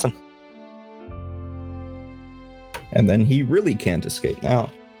his person. and then he really can't escape now.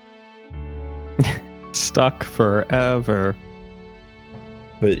 Stuck forever.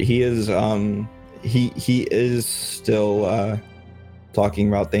 But he is he is still talking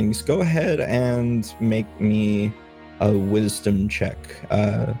about things. Go ahead and make me a wisdom check.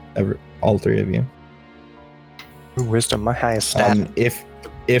 All three of you. Ooh, wisdom, my highest stat.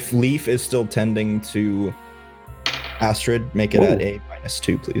 If Leaf is still tending to Astrid, make it at a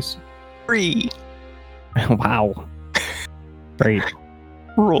 -2, please. 3. Wow. Great.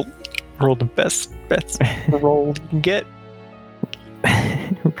 Roll the best roll you can get.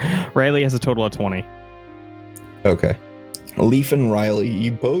 Riley has a total of 20. Okay. Leaf and Riley,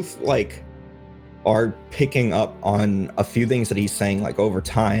 you both are picking up on a few things that he's saying over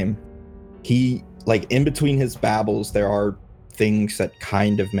time. He like in between his babbles, there are things that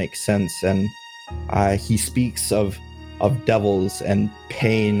kind of make sense, and he speaks of devils and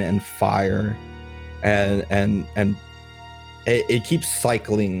pain and fire, and it keeps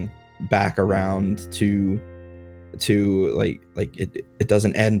cycling back around to like it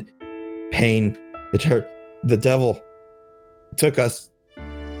doesn't end. Pain, the devil took us,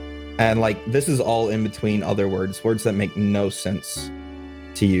 and like this is all in between other words that make no sense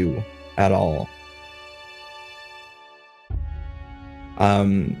to you at all.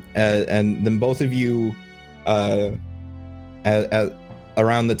 And then both of you, at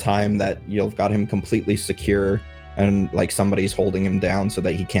around the time that you've got him completely secure and like somebody's holding him down so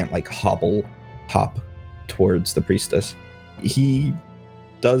that he can't like hop towards the priestess, he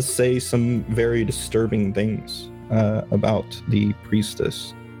does say some very disturbing things about the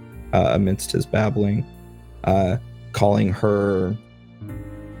priestess amidst his babbling, calling her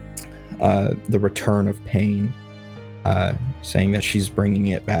the return of pain, saying that she's bringing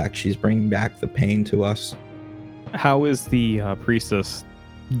it back. She's bringing back the pain to us. How is the priestess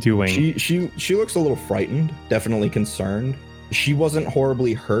doing? She looks a little frightened, definitely concerned. She wasn't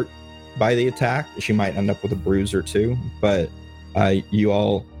horribly hurt by the attack. She might end up with a bruise or two, but you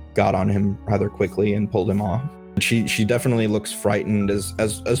all got on him rather quickly and pulled him off. She definitely looks frightened,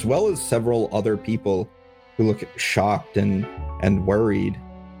 as well as several other people who look shocked and worried.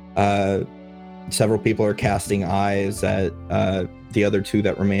 Several people are casting eyes at the other two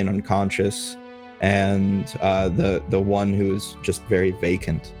that remain unconscious, and the one who is just very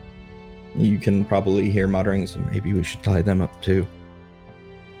vacant. You can probably hear mutterings, maybe we should tie them up too.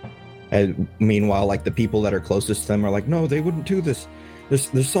 And meanwhile, like the people that are closest to them are like, no, they wouldn't do this.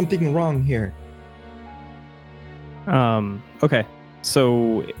 There's something wrong here. Okay.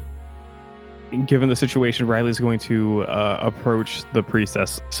 So given the situation, Riley's going to approach the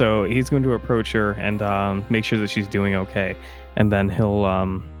priestess. So he's going to approach her and make sure that she's doing okay. And then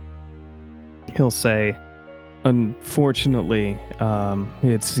he'll say, unfortunately,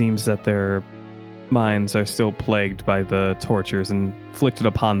 it seems that their minds are still plagued by the tortures inflicted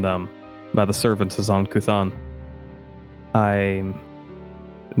upon them by the servants of Zon-Kuthon. I'm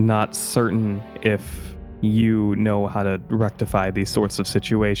not certain if you know how to rectify these sorts of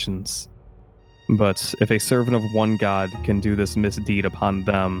situations, but if a servant of one god can do this misdeed upon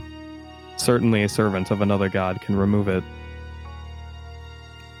them, certainly a servant of another god can remove it.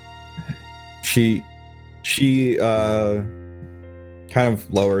 She kind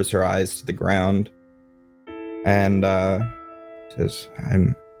of lowers her eyes to the ground and says,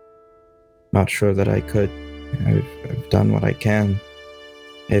 I'm not sure that I could. I've done what I can.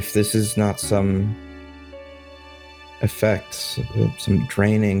 If this is not some effects, some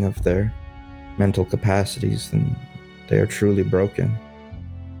draining of their mental capacities, then they are truly broken.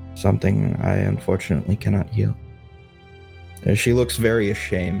 Something I unfortunately cannot heal. She looks very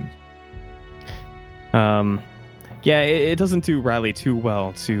ashamed. Yeah, it doesn't do Riley too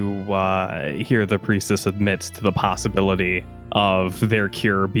well to hear the priestess admit to the possibility of their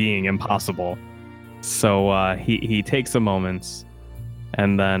cure being impossible. So he takes a moment,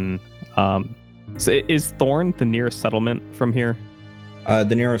 and then so is Thorn the nearest settlement from here?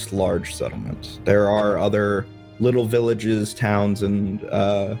 The nearest large settlement. There are other little villages, towns, and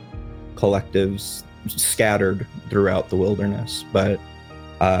collectives scattered throughout the wilderness, but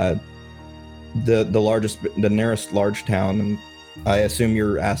the nearest large town, and I assume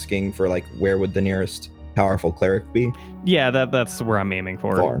you're asking for like where would the nearest powerful cleric be? Yeah, that's where I'm aiming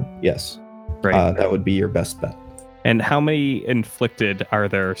for. Thorn, yes. Right. That would be your best bet. And how many inflicted are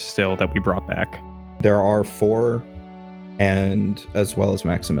there still that we brought back? There are 4, and as well as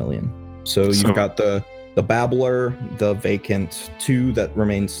Maximilian. So you've got the babbler, the vacant, 2 that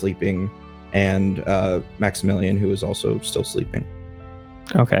remain sleeping, and Maximilian, who is also still sleeping.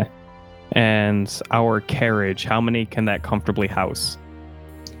 Okay. And our carriage, how many can that comfortably house?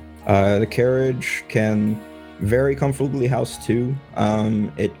 The carriage can very comfortably house 2.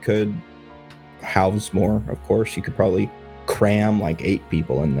 It could house more, of course. You could probably cram like 8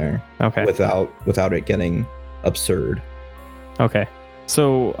 people in there. Okay. Without it getting absurd. Okay.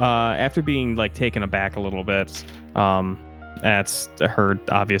 So after being like taken aback a little bit, at her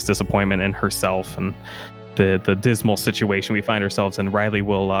obvious disappointment in herself and the dismal situation we find ourselves in, Riley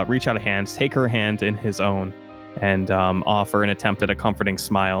will reach out a hand, take her hand in his own, and offer an attempt at a comforting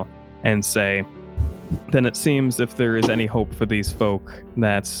smile and say, then it seems if there is any hope for these folk,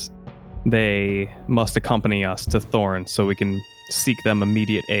 that they must accompany us to Thorn so we can seek them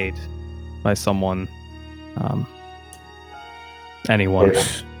immediate aid by someone, anyone.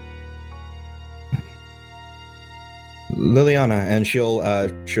 Liliana, and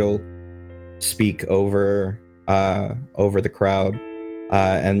she'll speak over the crowd,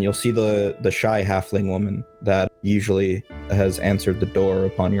 and you'll see the shy halfling woman that usually has answered the door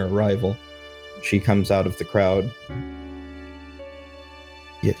upon your arrival. She comes out of the crowd.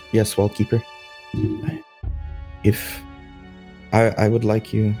 Yes, Wallkeeper. If I would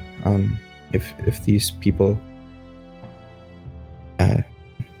like you, if these people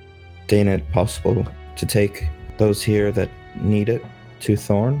deign it possible to take those here that need it to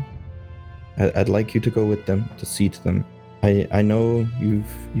Thorn, I'd like you to go with them to see to them. I know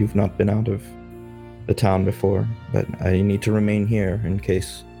you've not been out of the town before, but I need to remain here in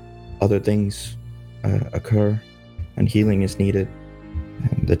case other things occur and healing is needed.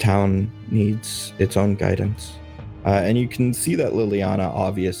 And the town needs its own guidance. And you can see that Liliana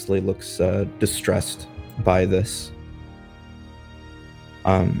obviously looks distressed by this.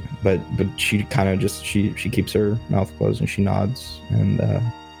 But she kind of just she keeps her mouth closed and she nods, and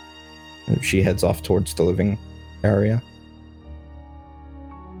she heads off towards the living area.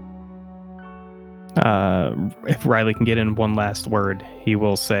 If Riley can get in one last word, he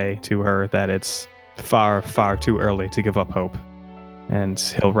will say to her that it's far, far too early to give up hope. And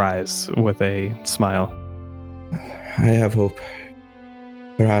he'll rise with a smile. I have hope.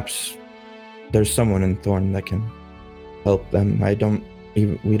 Perhaps there's someone in Thorn that can help them.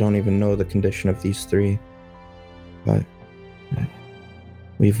 We don't even know the condition of these three, but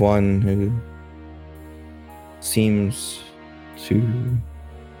we've one who seems to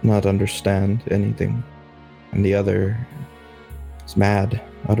not understand anything, and the other is mad,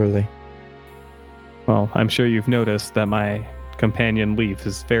 utterly. Well, I'm sure you've noticed that my companion Leaf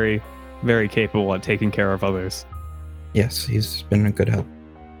is very, very capable at taking care of others. Yes, he's been a good help.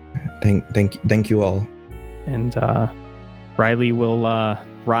 Thank you all. And Riley will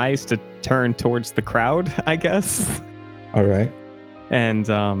rise to turn towards the crowd, I guess. All right. And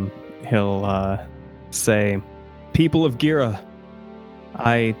he'll say, "People of Gira,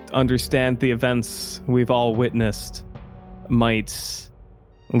 I understand the events we've all witnessed might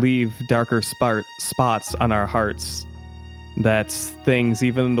leave darker spots on our hearts. That things,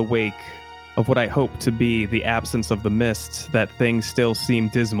 even in the wake of what I hope to be the absence of the mist, that things still seem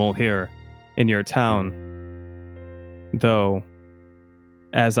dismal here in your town. Though,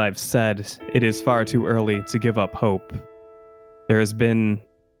 as I've said, it is far too early to give up hope. There has been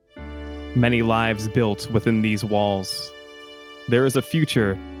many lives built within these walls. There is a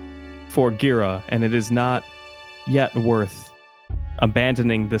future for Gira, and it is not yet worth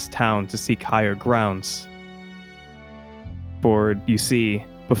abandoning this town to seek higher grounds. For, you see,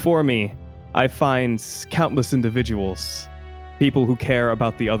 before me, I find countless individuals, people who care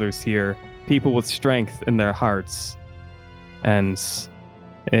about the others here, people with strength in their hearts. And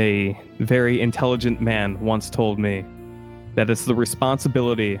a very intelligent man once told me that it's the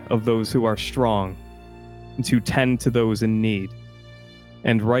responsibility of those who are strong to tend to those in need.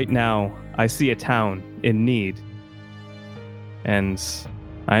 And right now, I see a town in need. And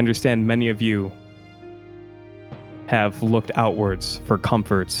I understand many of you have looked outwards for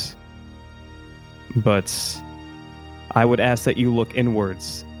comforts. But I would ask that you look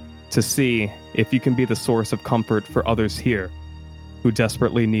inwards to see if you can be the source of comfort for others here who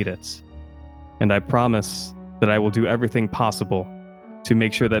desperately need it. And I promise that I will do everything possible to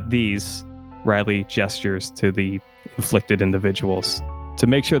make sure that these," Riley gestures to the afflicted individuals, "to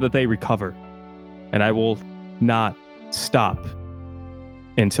make sure that they recover. And I will not stop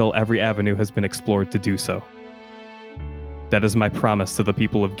until every avenue has been explored to do so. That is my promise to the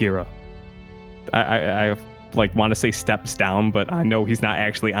people of Gira." I want to say steps down, but I know he's not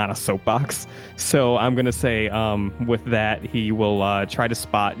actually on a soapbox. So I'm going to say with that, he will try to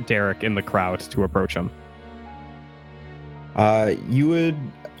spot Derek in the crowd to approach him. You would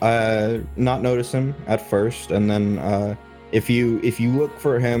not notice him at first, and then if you look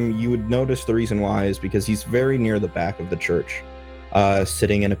for him, you would notice the reason why is because he's very near the back of the church,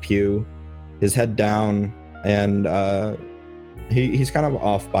 sitting in a pew, his head down, and he's kind of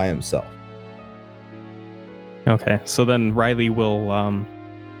off by himself. Okay, so then Riley will,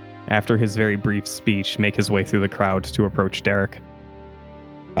 after his very brief speech, make his way through the crowd to approach Derek.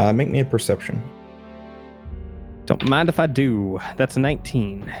 Make me a perception. Don't mind if I do. That's a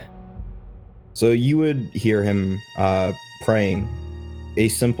 19. So you would hear him praying a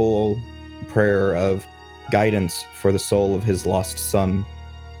simple prayer of guidance for the soul of his lost son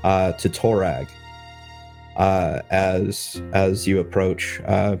to Torag as you approach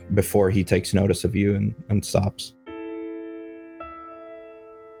before he takes notice of you and stops.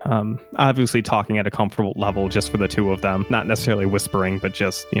 Obviously talking at a comfortable level just for the two of them, not necessarily whispering, but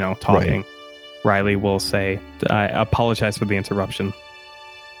just, talking. Right. Riley will say, "I apologize for the interruption."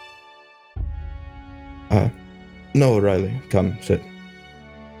 No, Riley, come, sit.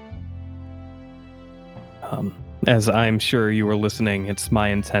 As I'm sure you were listening, it's my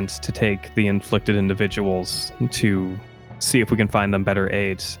intent to take the inflicted individuals to see if we can find them better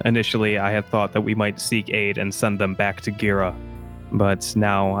aid. Initially, I had thought that we might seek aid and send them back to Gira, but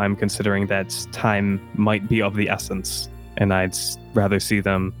now I'm considering that time might be of the essence, and I'd rather see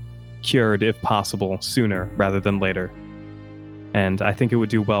them cured, if possible, sooner rather than later. And I think it would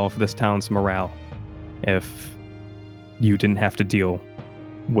do well for this town's morale if you didn't have to deal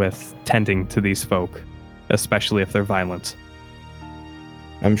with tending to these folk, especially if they're violent.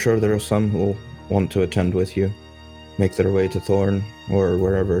 I'm sure there are some who will want to attend with you, make their way to Thorn, or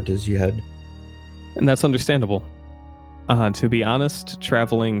wherever it is you head. And that's understandable. To be honest,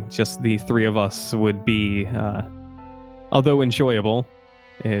 traveling just the three of us would be, although enjoyable,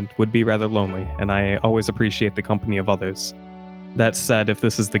 it would be rather lonely, and I always appreciate the company of others. That said, if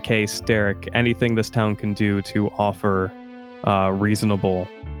this is the case, Derek, anything this town can do to offer reasonable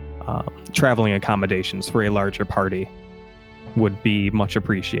traveling accommodations for a larger party would be much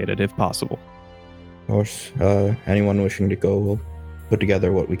appreciated, if possible. Of course, anyone wishing to go will put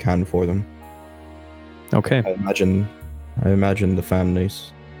together what we can for them. Okay. I imagine the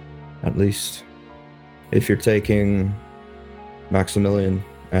families, at least. If you're taking Maximilian,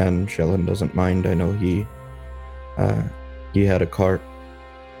 and Shellen doesn't mind, I know he had a cart.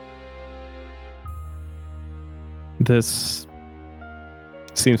 This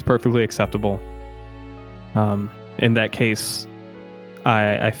seems perfectly acceptable. In that case,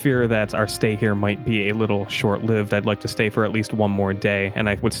 I fear that our stay here might be a little short-lived. I'd like to stay for at least one more day, and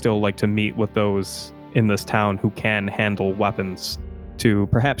I would still like to meet with those in this town who can handle weapons to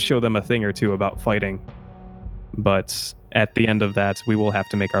perhaps show them a thing or two about fighting. But at the end of that, we will have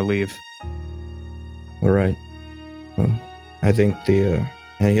to make our leave. All right. Well, I think and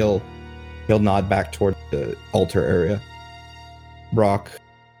he'll nod back toward the altar area. Brock,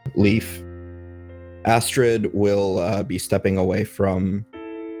 Leaf, Astrid will be stepping away from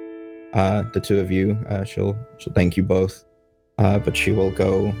the two of you. She'll thank you both, but she will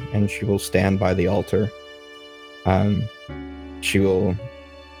go and she will stand by the altar. She will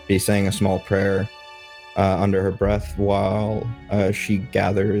be saying a small prayer under her breath while she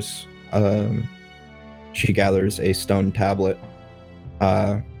gathers a stone tablet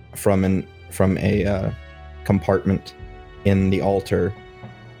from a compartment in the altar.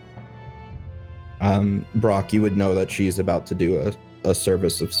 Brock, you would know that she's about to do a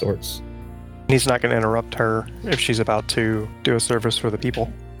service of sorts. He's not going to interrupt her if she's about to do a service for the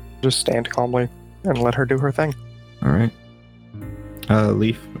people. Just stand calmly and let her do her thing. All right.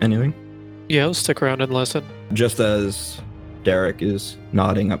 Leaf, anything? Yeah, I'll stick around and listen. Just as Derek is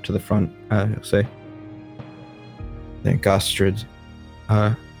nodding up to the front, he'll say, I think Astrid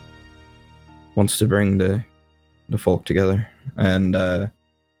wants to bring the folk together. And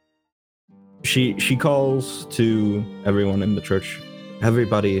she calls to everyone in the church.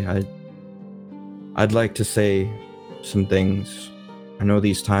 Everybody, I'd like to say some things. I know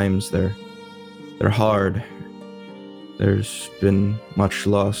these times they're hard. There's been much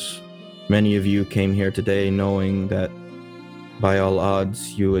loss. Many of you came here today knowing that by all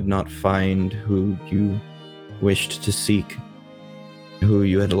odds you would not find who you wished to seek, who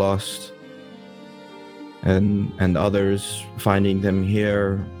you had lost, and others finding them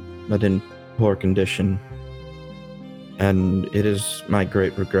here but in poor condition. And it is my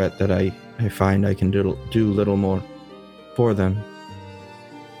great regret that I find I can do little more for them.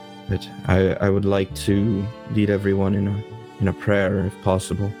 But I would like to lead everyone in a prayer if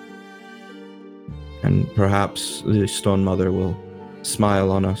possible. And perhaps the Stone Mother will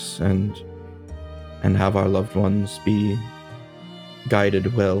smile on us and have our loved ones be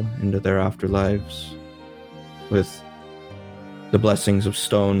guided well into their afterlives with the blessings of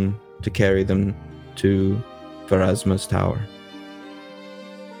stone to carry them to Pharasma's tower.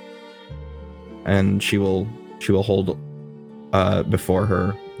 And she will hold before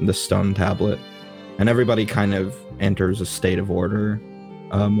her the stone tablet, and everybody kind of enters a state of order,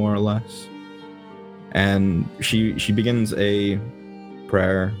 more or less. And she begins a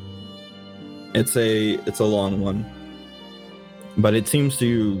prayer. It's a long one, but it seems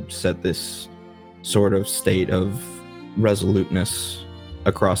to set this sort of state of resoluteness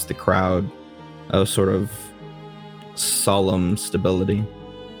across the crowd, a sort of solemn stability.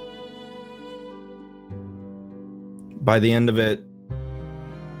 By the end of it,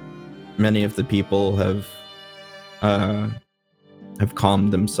 many of the people have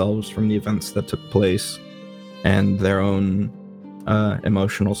calmed themselves from the events that took place and their own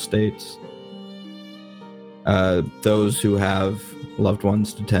emotional states. Those who have loved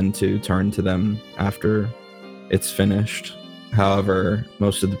ones tend to turn to them after it's finished. However,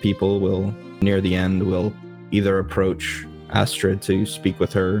 most of the people will, near the end, will either approach Astrid to speak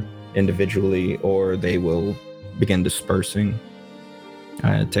with her individually, or they will begin dispersing.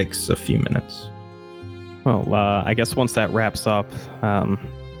 It takes a few minutes. Well, I guess once that wraps up,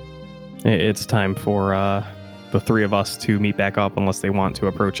 it's time for the three of us to meet back up, unless they want to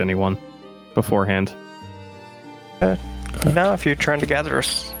approach anyone beforehand. No, if you're trying to gather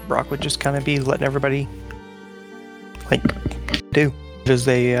us, Brock would just kind of be letting everybody do as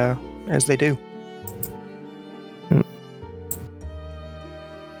they do.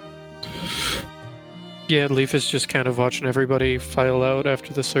 Yeah, Leaf is just kind of watching everybody file out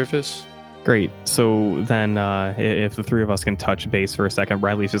after the service. Great. So then, if the three of us can touch base for a second,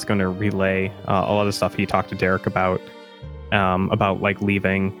 Riley's just going to relay a lot of stuff he talked to Derek about like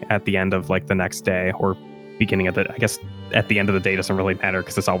leaving at the end of like the next day, or beginning of I guess at the end of the day doesn't really matter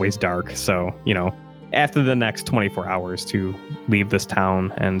because it's always dark. So, after the next 24 hours to leave this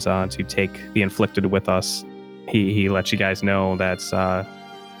town and to take the inflicted with us, he lets you guys know that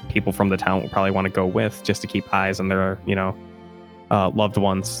people from the town will probably want to go with, just to keep eyes on their, loved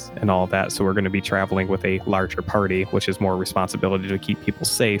ones and all of that. So we're going to be traveling with a larger party, which is more responsibility to keep people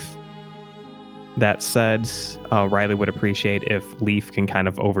safe. That said, Riley would appreciate if Leaf can kind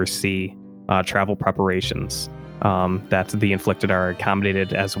of oversee travel preparations, that the inflicted are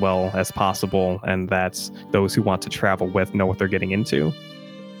accommodated as well as possible, and that those who want to travel with know what they're getting into.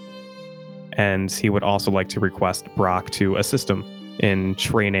 And he would also like to request Brock to assist him in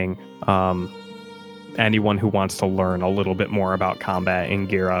training anyone who wants to learn a little bit more about combat in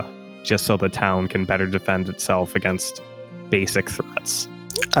Gira, just so the town can better defend itself against basic threats.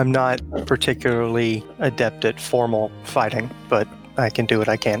 I'm not particularly adept at formal fighting, but I can do what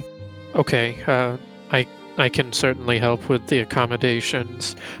I can. Okay, I can certainly help with the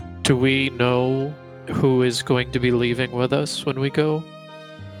accommodations. Do we know who is going to be leaving with us when we go?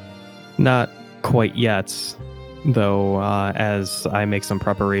 Not quite yet, though, as I make some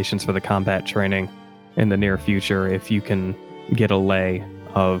preparations for the combat training in the near future. If you can get a lay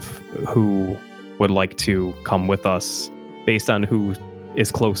of who would like to come with us based on who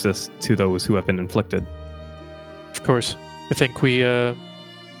is closest to those who have been inflicted. Of course. I think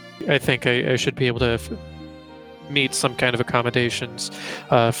I should be able to meet some kind of accommodations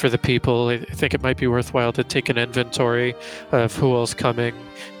for the people. I think it might be worthwhile to take an inventory of who else coming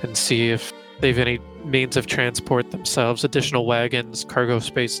and see if they have any means of transport themselves. Additional wagons, cargo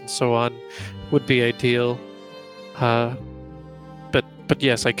space, and so on would be ideal. But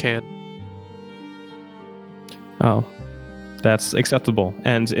yes, I can. Oh, that's acceptable.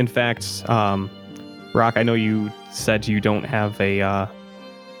 And in fact, Brock, I know you said you don't have a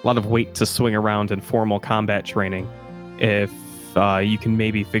lot of weight to swing around in formal combat training. If you can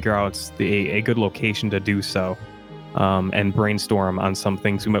maybe figure out a good location to do so, and brainstorm on some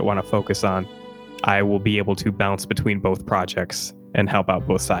things we might want to focus on, I will be able to bounce between both projects and help out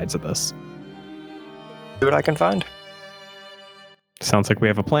both sides of this. See what I can find. Sounds like we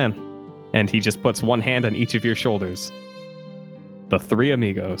have a plan. And he just puts one hand on each of your shoulders. The three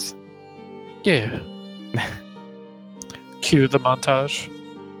amigos. Yeah. Cue the montage.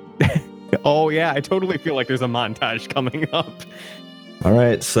 Oh yeah, I totally feel like there's a montage coming up. All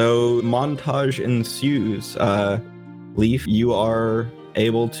right, so montage ensues. Leaf, you are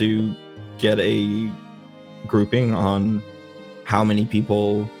able to get a grouping on how many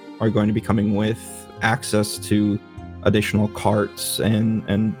people are going to be coming with, access to additional carts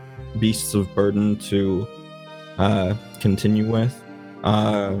and beasts of burden to continue with.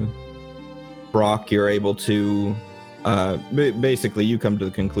 Brock, you're able to basically you come to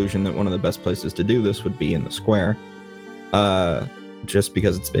the conclusion that one of the best places to do this would be in the square, just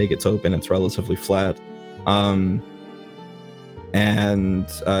because it's big, it's open, it's relatively flat, and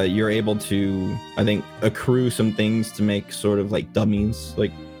you're able to, I think, accrue some things to make sort of like dummies,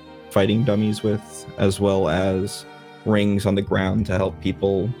 like fighting dummies with, as well as rings on the ground to help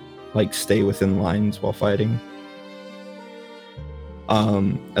people like stay within lines while fighting,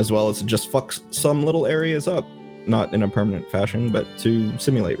 as well as just fuck some little areas up, not in a permanent fashion, but to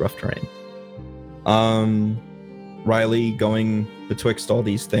simulate rough terrain. Riley going betwixt all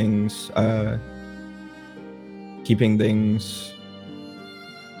these things, keeping things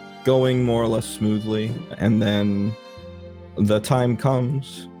going more or less smoothly, and then the time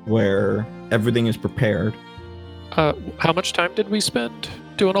comes where everything is prepared. How much time did we spend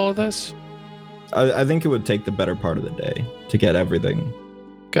doing all of this? I think it would take the better part of the day to get everything.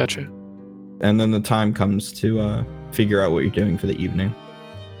 Gotcha. And then the time comes to figure out what you're doing for the evening.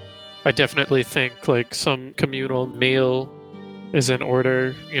 I definitely think like some communal meal is in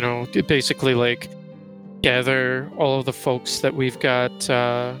order. You know, to basically like gather all of the folks that we've got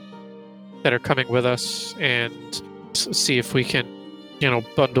that are coming with us and see if we can, you know,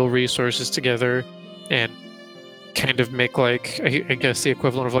 bundle resources together and kind of make like I guess the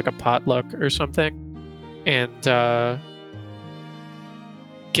equivalent of like a potluck or something, and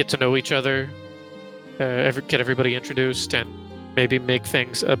get to know each other, get everybody introduced, and maybe make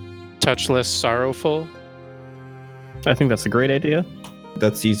things a touch less sorrowful. I think that's a great idea.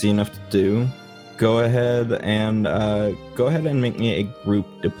 That's easy enough to do. Go ahead and make me a group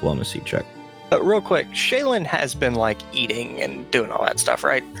diplomacy check. Real quick, Shaylin has been like eating and doing all that stuff,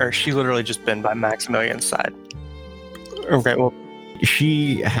 right? Or she literally just been by Maximilian's side? Okay, well,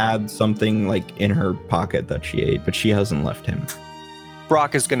 She had something like in her pocket that she ate, but she hasn't left him.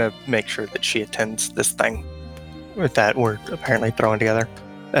 Brock is gonna make sure that she attends this thing that we're apparently throwing together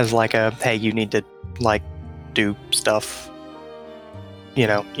as like a, hey, you need to like do stuff. You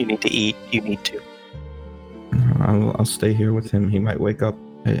know, you need to eat. You need to. I'll stay here with him. He might wake up.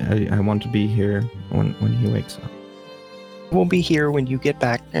 I want to be here when he wakes up. We'll be here when you get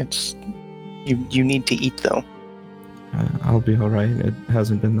back. It's you need to eat though. I'll be all right. It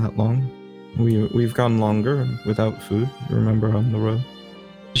hasn't been that long. We've gone longer without food. Remember, on the road.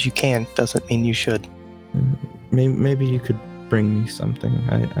 As you can doesn't mean you should. Maybe you could bring me something.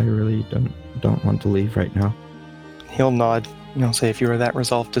 I really don't want to leave right now. He'll nod. He'll say, if you are that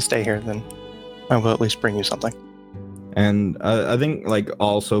resolved to stay here, then I will at least bring you something. And I think, like,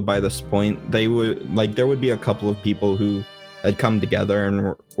 also by this point, there would be a couple of people who had come together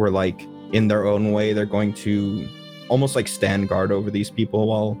and were like, in their own way, they're going to almost like stand guard over these people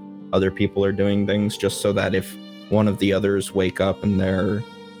while other people are doing things, just so that if one of the others wake up and they're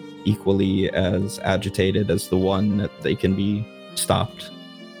equally as agitated as the one, that they can be stopped.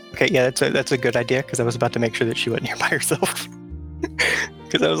 Okay, yeah, that's a good idea, because I was about to make sure that she wasn't here by herself.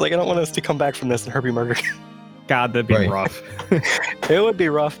 Because I was like, I don't want us to come back from this and her be murdered. God, that'd be Right. rough. It would be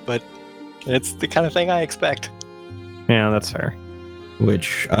rough, but it's the kind of thing I expect. Yeah, that's fair.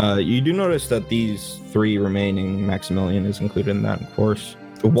 Which you do notice that these three remaining, Maximilian is included in that, of course.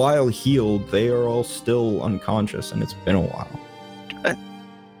 While healed, they are all still unconscious, and it's been a while.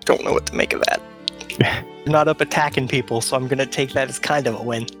 Don't know what to make of that. I'm not up attacking people, so I'm gonna take that as kind of a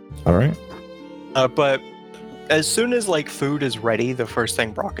win. All right. But as soon as like food is ready, the first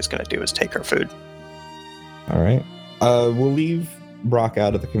thing Brock is gonna do is take her food. All right. We'll leave Brock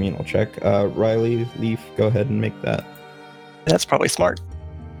out of the communal check. Riley, Leaf, go ahead and make that. That's probably smart.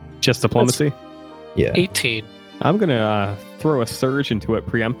 Just diplomacy. Yeah. 18. I'm gonna throw a surge into it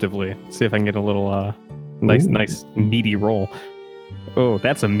preemptively. See if I can get a little nice meaty roll. Oh,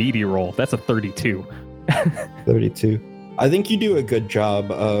 that's a meaty roll. That's a 32. 32. I think you do a good job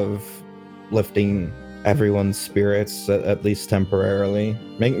of lifting everyone's spirits, at least temporarily,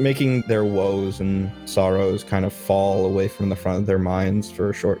 making their woes and sorrows kind of fall away from the front of their minds for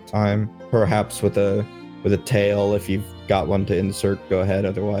a short time. Perhaps with a tale, if you've got one to insert, go ahead.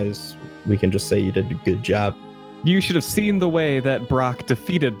 Otherwise, we can just say you did a good job. You should have seen the way that Brock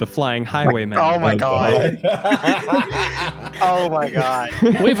defeated the Flying Highwayman. Oh my god. Oh my god.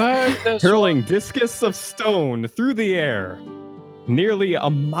 We've heard this. Hurling discus of stone through the air, nearly a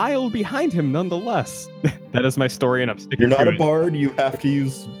mile behind him nonetheless. That is my story, and I'm sticking You're not to a it. bard, you have to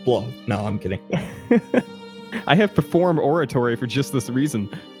use bluff. No, I'm kidding. I have performed oratory for just this reason.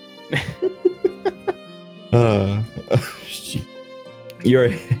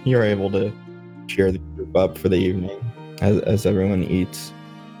 You're able to cheer the group up for the evening as everyone eats,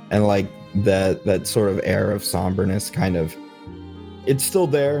 and like that sort of air of somberness kind of, it's still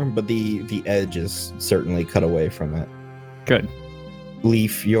there, but the edge is certainly cut away from it. Good.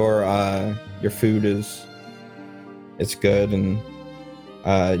 Leaf, your food it's good, and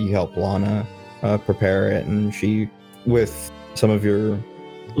you help Lana prepare it, and she, with some of your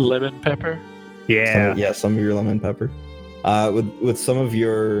Lemon pepper. some of your lemon pepper. With some of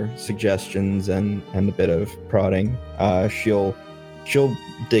your suggestions and a bit of prodding, she'll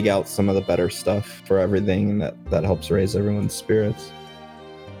dig out some of the better stuff for everything that helps raise everyone's spirits.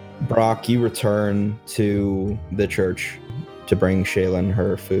 Brock, you return to the church to bring Shaylin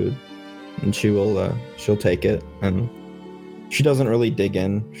her food, and she'll take it, and she doesn't really dig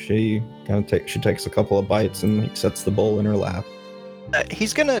in. She takes a couple of bites and like sets the bowl in her lap.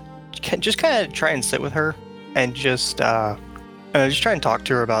 He's gonna just kind of try and sit with her and just try and talk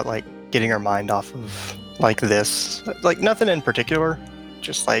to her about like getting her mind off of like this, like nothing in particular,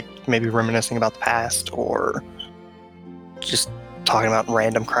 just like maybe reminiscing about the past or just talking about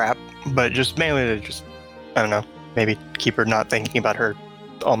random crap, but just mainly to just, I don't know, maybe keep her not thinking about her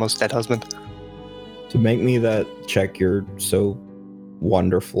almost dead husband. To make me that check you're so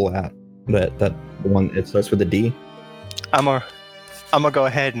wonderful at. That one, it starts with a D. I'm gonna go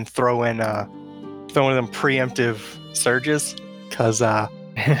ahead and throw in one of them preemptive surges, because I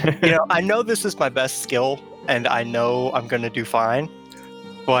know this is my best skill, and I know I'm gonna do fine,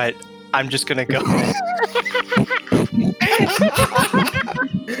 but I'm just gonna go.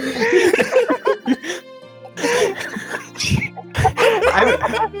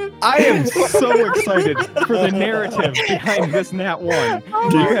 I am so excited for the narrative behind this Nat 1.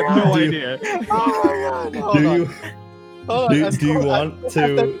 You have no idea. Oh my god! Do you want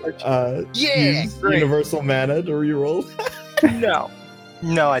to use great. Universal Mana to reroll?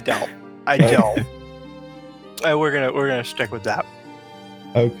 No, I don't. I don't. We're gonna stick with that.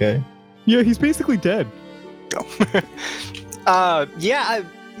 Okay. Yeah, he's basically dead.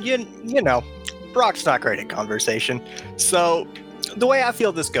 You know, Brock's not great at conversation. So the way I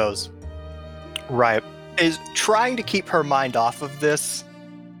feel this goes, right, is trying to keep her mind off of this.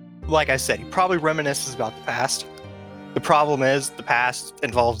 Like I said, he probably reminisces about the past. The problem is the past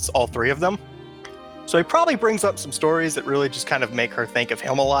involves all three of them. So he probably brings up some stories that really just kind of make her think of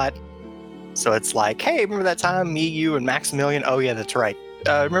him a lot. So it's like, hey, remember that time me, you, and Maximilian? Oh yeah, that's right.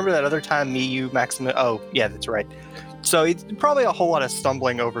 Remember that other time me, you, Maximilian? Oh yeah, that's right. So it's probably a whole lot of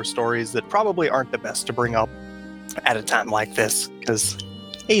stumbling over stories that probably aren't the best to bring up at a time like this, because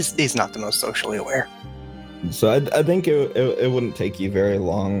he's not the most socially aware. So I think it wouldn't take you very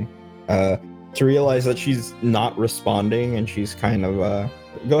long to realize that she's not responding, and she's kind of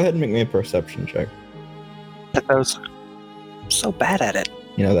go ahead and make me a perception check. I'm so bad at it.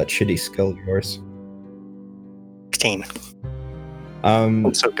 You know, that shitty skill of yours. 16.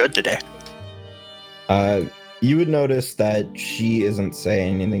 I'm so good today. You would notice that she isn't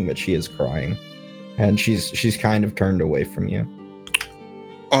saying anything, but she is crying, and she's kind of turned away from you.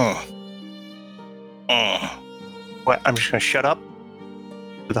 What? I'm just gonna shut up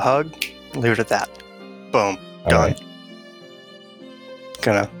with a hug. Leave it at that. Boom. All Done.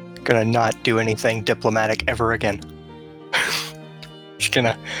 right. Gonna not do anything diplomatic ever again. Just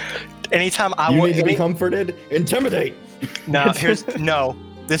gonna. Anytime I You want. need to be comforted. Intimidate. No,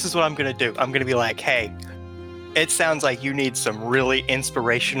 this is what I'm gonna do. I'm gonna be like, hey, it sounds like you need some really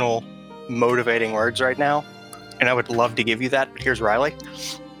inspirational, motivating words right now, and I would love to give you that, but here's Riley.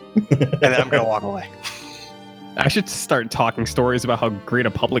 And then I'm gonna walk away. I should start talking stories about how great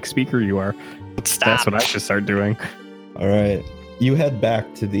a public speaker you are. Stop. That's what I should start doing. All right. You head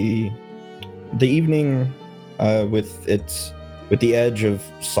back to the evening with the edge of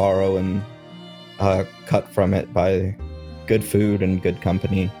sorrow and cut from it by good food and good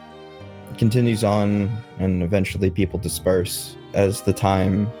company. It continues on, and eventually people disperse as the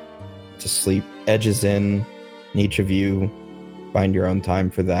time to sleep edges in, and each of you find your own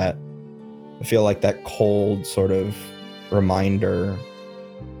time for that. I feel like that cold sort of reminder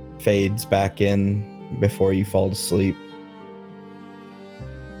fades back in before you fall to sleep.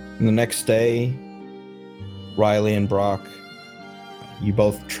 And the next day, Riley and Brock, you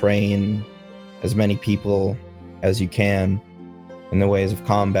both train as many people as you can in the ways of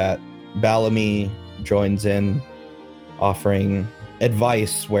combat. Bellamy joins in, offering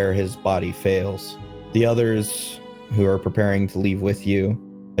advice where his body fails. The others who are preparing to leave with you,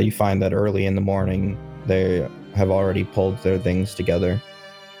 you find that early in the morning, they have already pulled their things together.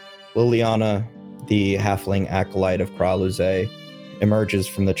 Liliana, the halfling acolyte of Kraluzé, emerges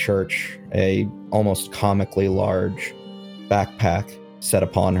from the church, a almost comically large backpack set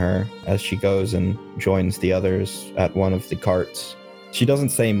upon her as she goes and joins the others at one of the carts. She doesn't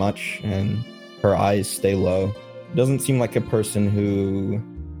say much, and her eyes stay low. Doesn't seem like a person who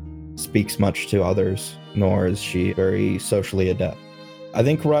speaks much to others, nor is she very socially adept. I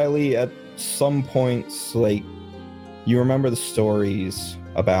think, Riley, at some points, like, you remember the stories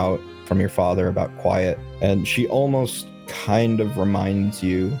from your father about Quiet, and she almost kind of reminds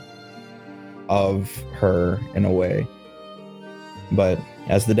you of her in a way. But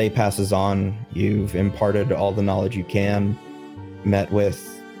as the day passes on, you've imparted all the knowledge you can, met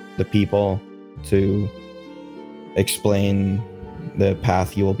with the people to explain the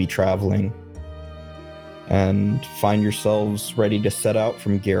path you will be traveling, and find yourselves ready to set out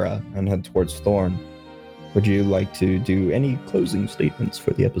from Gira and head towards Thorn. Would you like to do any closing statements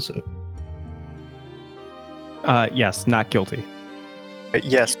for the episode? Yes, not guilty.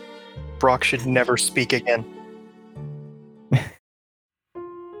 Yes, Brock should never speak again.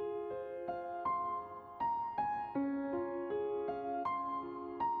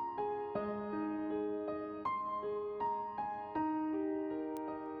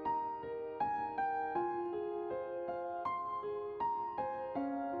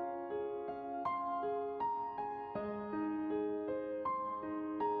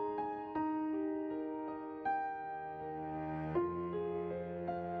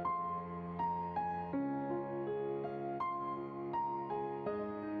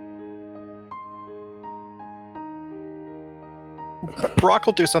 Brock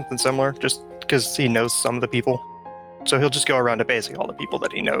will do something similar just because he knows some of the people. So he'll just go around to basically all the people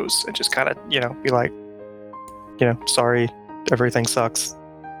that he knows and just kind of, be like, sorry, everything sucks.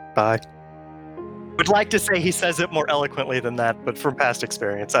 Bye. Would like to say he says it more eloquently than that, but from past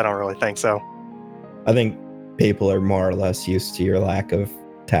experience, I don't really think so. I think people are more or less used to your lack of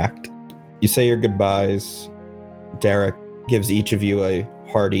tact. You say your goodbyes. Derek gives each of you a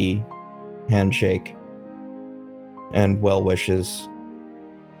hearty handshake and well wishes.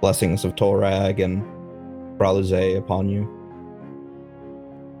 Blessings of Torag and Bralize upon you.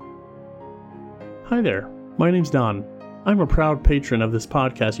 Hi there, my name's Don. I'm a proud patron of this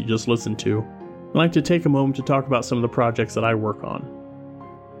podcast you just listened to. I'd like to take a moment to talk about some of the projects that I work on.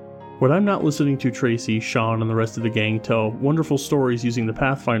 When I'm not listening to Tracy, Sean, and the rest of the gang tell wonderful stories using the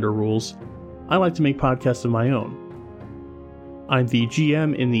Pathfinder rules, I like to make podcasts of my own. I'm the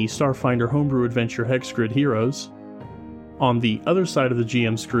GM in the Starfinder homebrew adventure Hexgrid Heroes. On the other side of the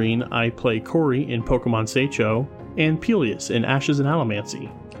GM screen, I play Corey in Pokemon Seicho and Peleus in Ashes and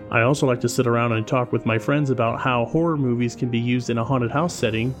Allomancy. I also like to sit around and talk with my friends about how horror movies can be used in a haunted house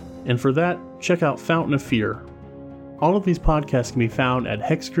setting, and for that, check out Fountain of Fear. All of these podcasts can be found at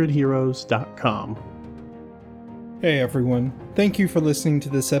hexgridheroes.com. Hey everyone, thank you for listening to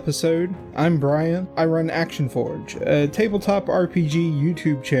this episode. I'm Brian. I run Action Forge, a tabletop RPG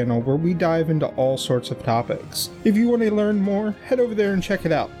YouTube channel where we dive into all sorts of topics. If you want to learn more, head over there and check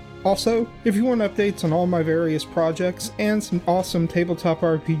it out. Also, if you want updates on all my various projects and some awesome tabletop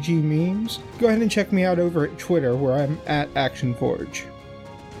RPG memes, go ahead and check me out over at Twitter where I'm at Action Forge.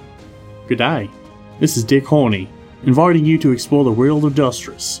 Good day. This is Dick Horney, inviting you to explore the world of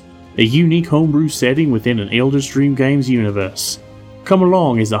Dustras, a unique homebrew setting within an Eldritch Dream Games universe. Come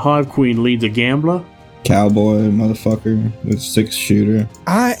along as the Hive Queen leads a gambler, cowboy motherfucker with 6-shooter.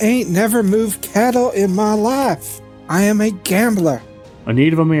 I ain't never moved cattle in my life. I am a gambler. A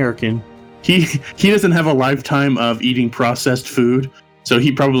Native American. He doesn't have a lifetime of eating processed food, so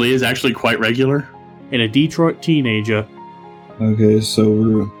he probably is actually quite regular. And a Detroit teenager. Okay, so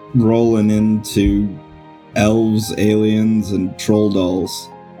we're rolling into elves, aliens, and troll dolls.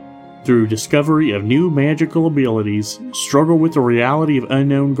 Through discovery of new magical abilities, struggle with the reality of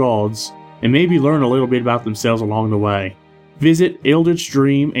unknown gods, and maybe learn a little bit about themselves along the way. Visit Eldritch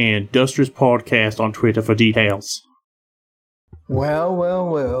Dream and Dustras Podcast on Twitter for details.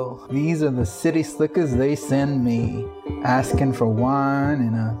 Well, these are the city slickers they send me. Asking for wine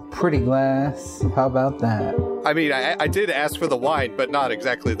in a pretty glass. How about that? I mean, I did ask for the wine, but not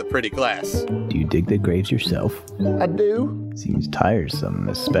exactly the pretty glass. Do you dig the graves yourself? I do. Seems tiresome,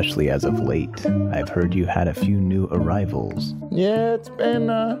 especially as of late. I've heard you had a few new arrivals. Yeah, it's been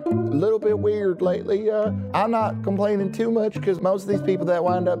a little bit weird lately. I'm not complaining too much because most of these people that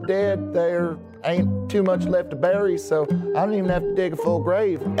wind up dead, there ain't too much left to bury, so I don't even have to dig a full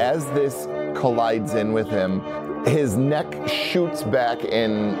grave. As this collides in with him, his neck shoots back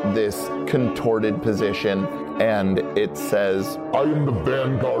in this contorted position, and it says, I am the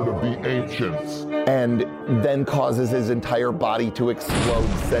vanguard of the ancients. And then causes his entire body to explode,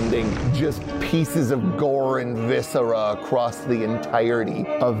 sending just pieces of gore and viscera across the entirety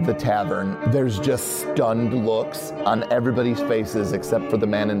of the tavern. There's just stunned looks on everybody's faces except for the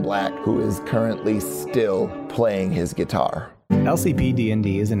man in black, who is currently still playing his guitar. LCP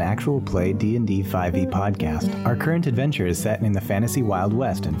D&D is an actual play D&D 5e podcast. Our current adventure is set in the fantasy Wild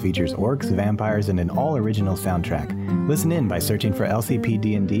West and features orcs, vampires, and an all-original soundtrack. Listen in by searching for LCP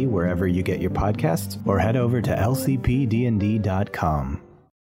D&D wherever you get your podcasts, or head over to lcpdnd.com.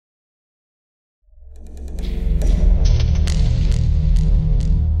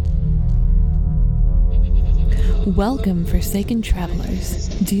 Welcome, Forsaken Travelers.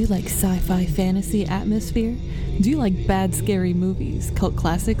 Do you like sci-fi fantasy atmosphere? Do you like bad, scary movies, cult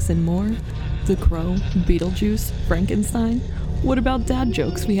classics, and more? The Crow, Beetlejuice, Frankenstein? What about dad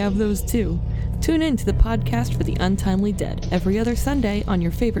jokes? We have those too. Tune in to the podcast for the Untimely Dead every other Sunday on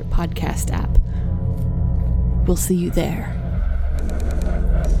your favorite podcast app. We'll see you there.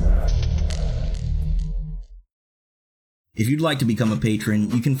 If you'd like to become a patron,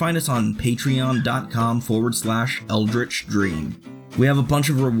 you can find us on patreon.com/Eldritch Dream. We have a bunch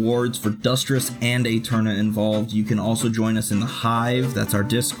of rewards for Dustras and Aeterna involved. You can also join us in the Hive, that's our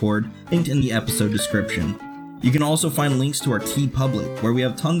Discord, linked in the episode description. You can also find links to our TeePublic, where we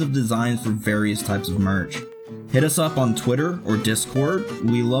have tons of designs for various types of merch. Hit us up on Twitter or Discord.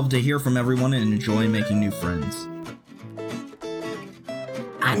 We love to hear from everyone and enjoy making new friends.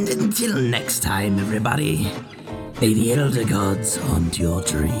 And until next time, everybody, may the Elder Gods haunt your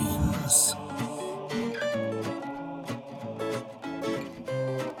dreams.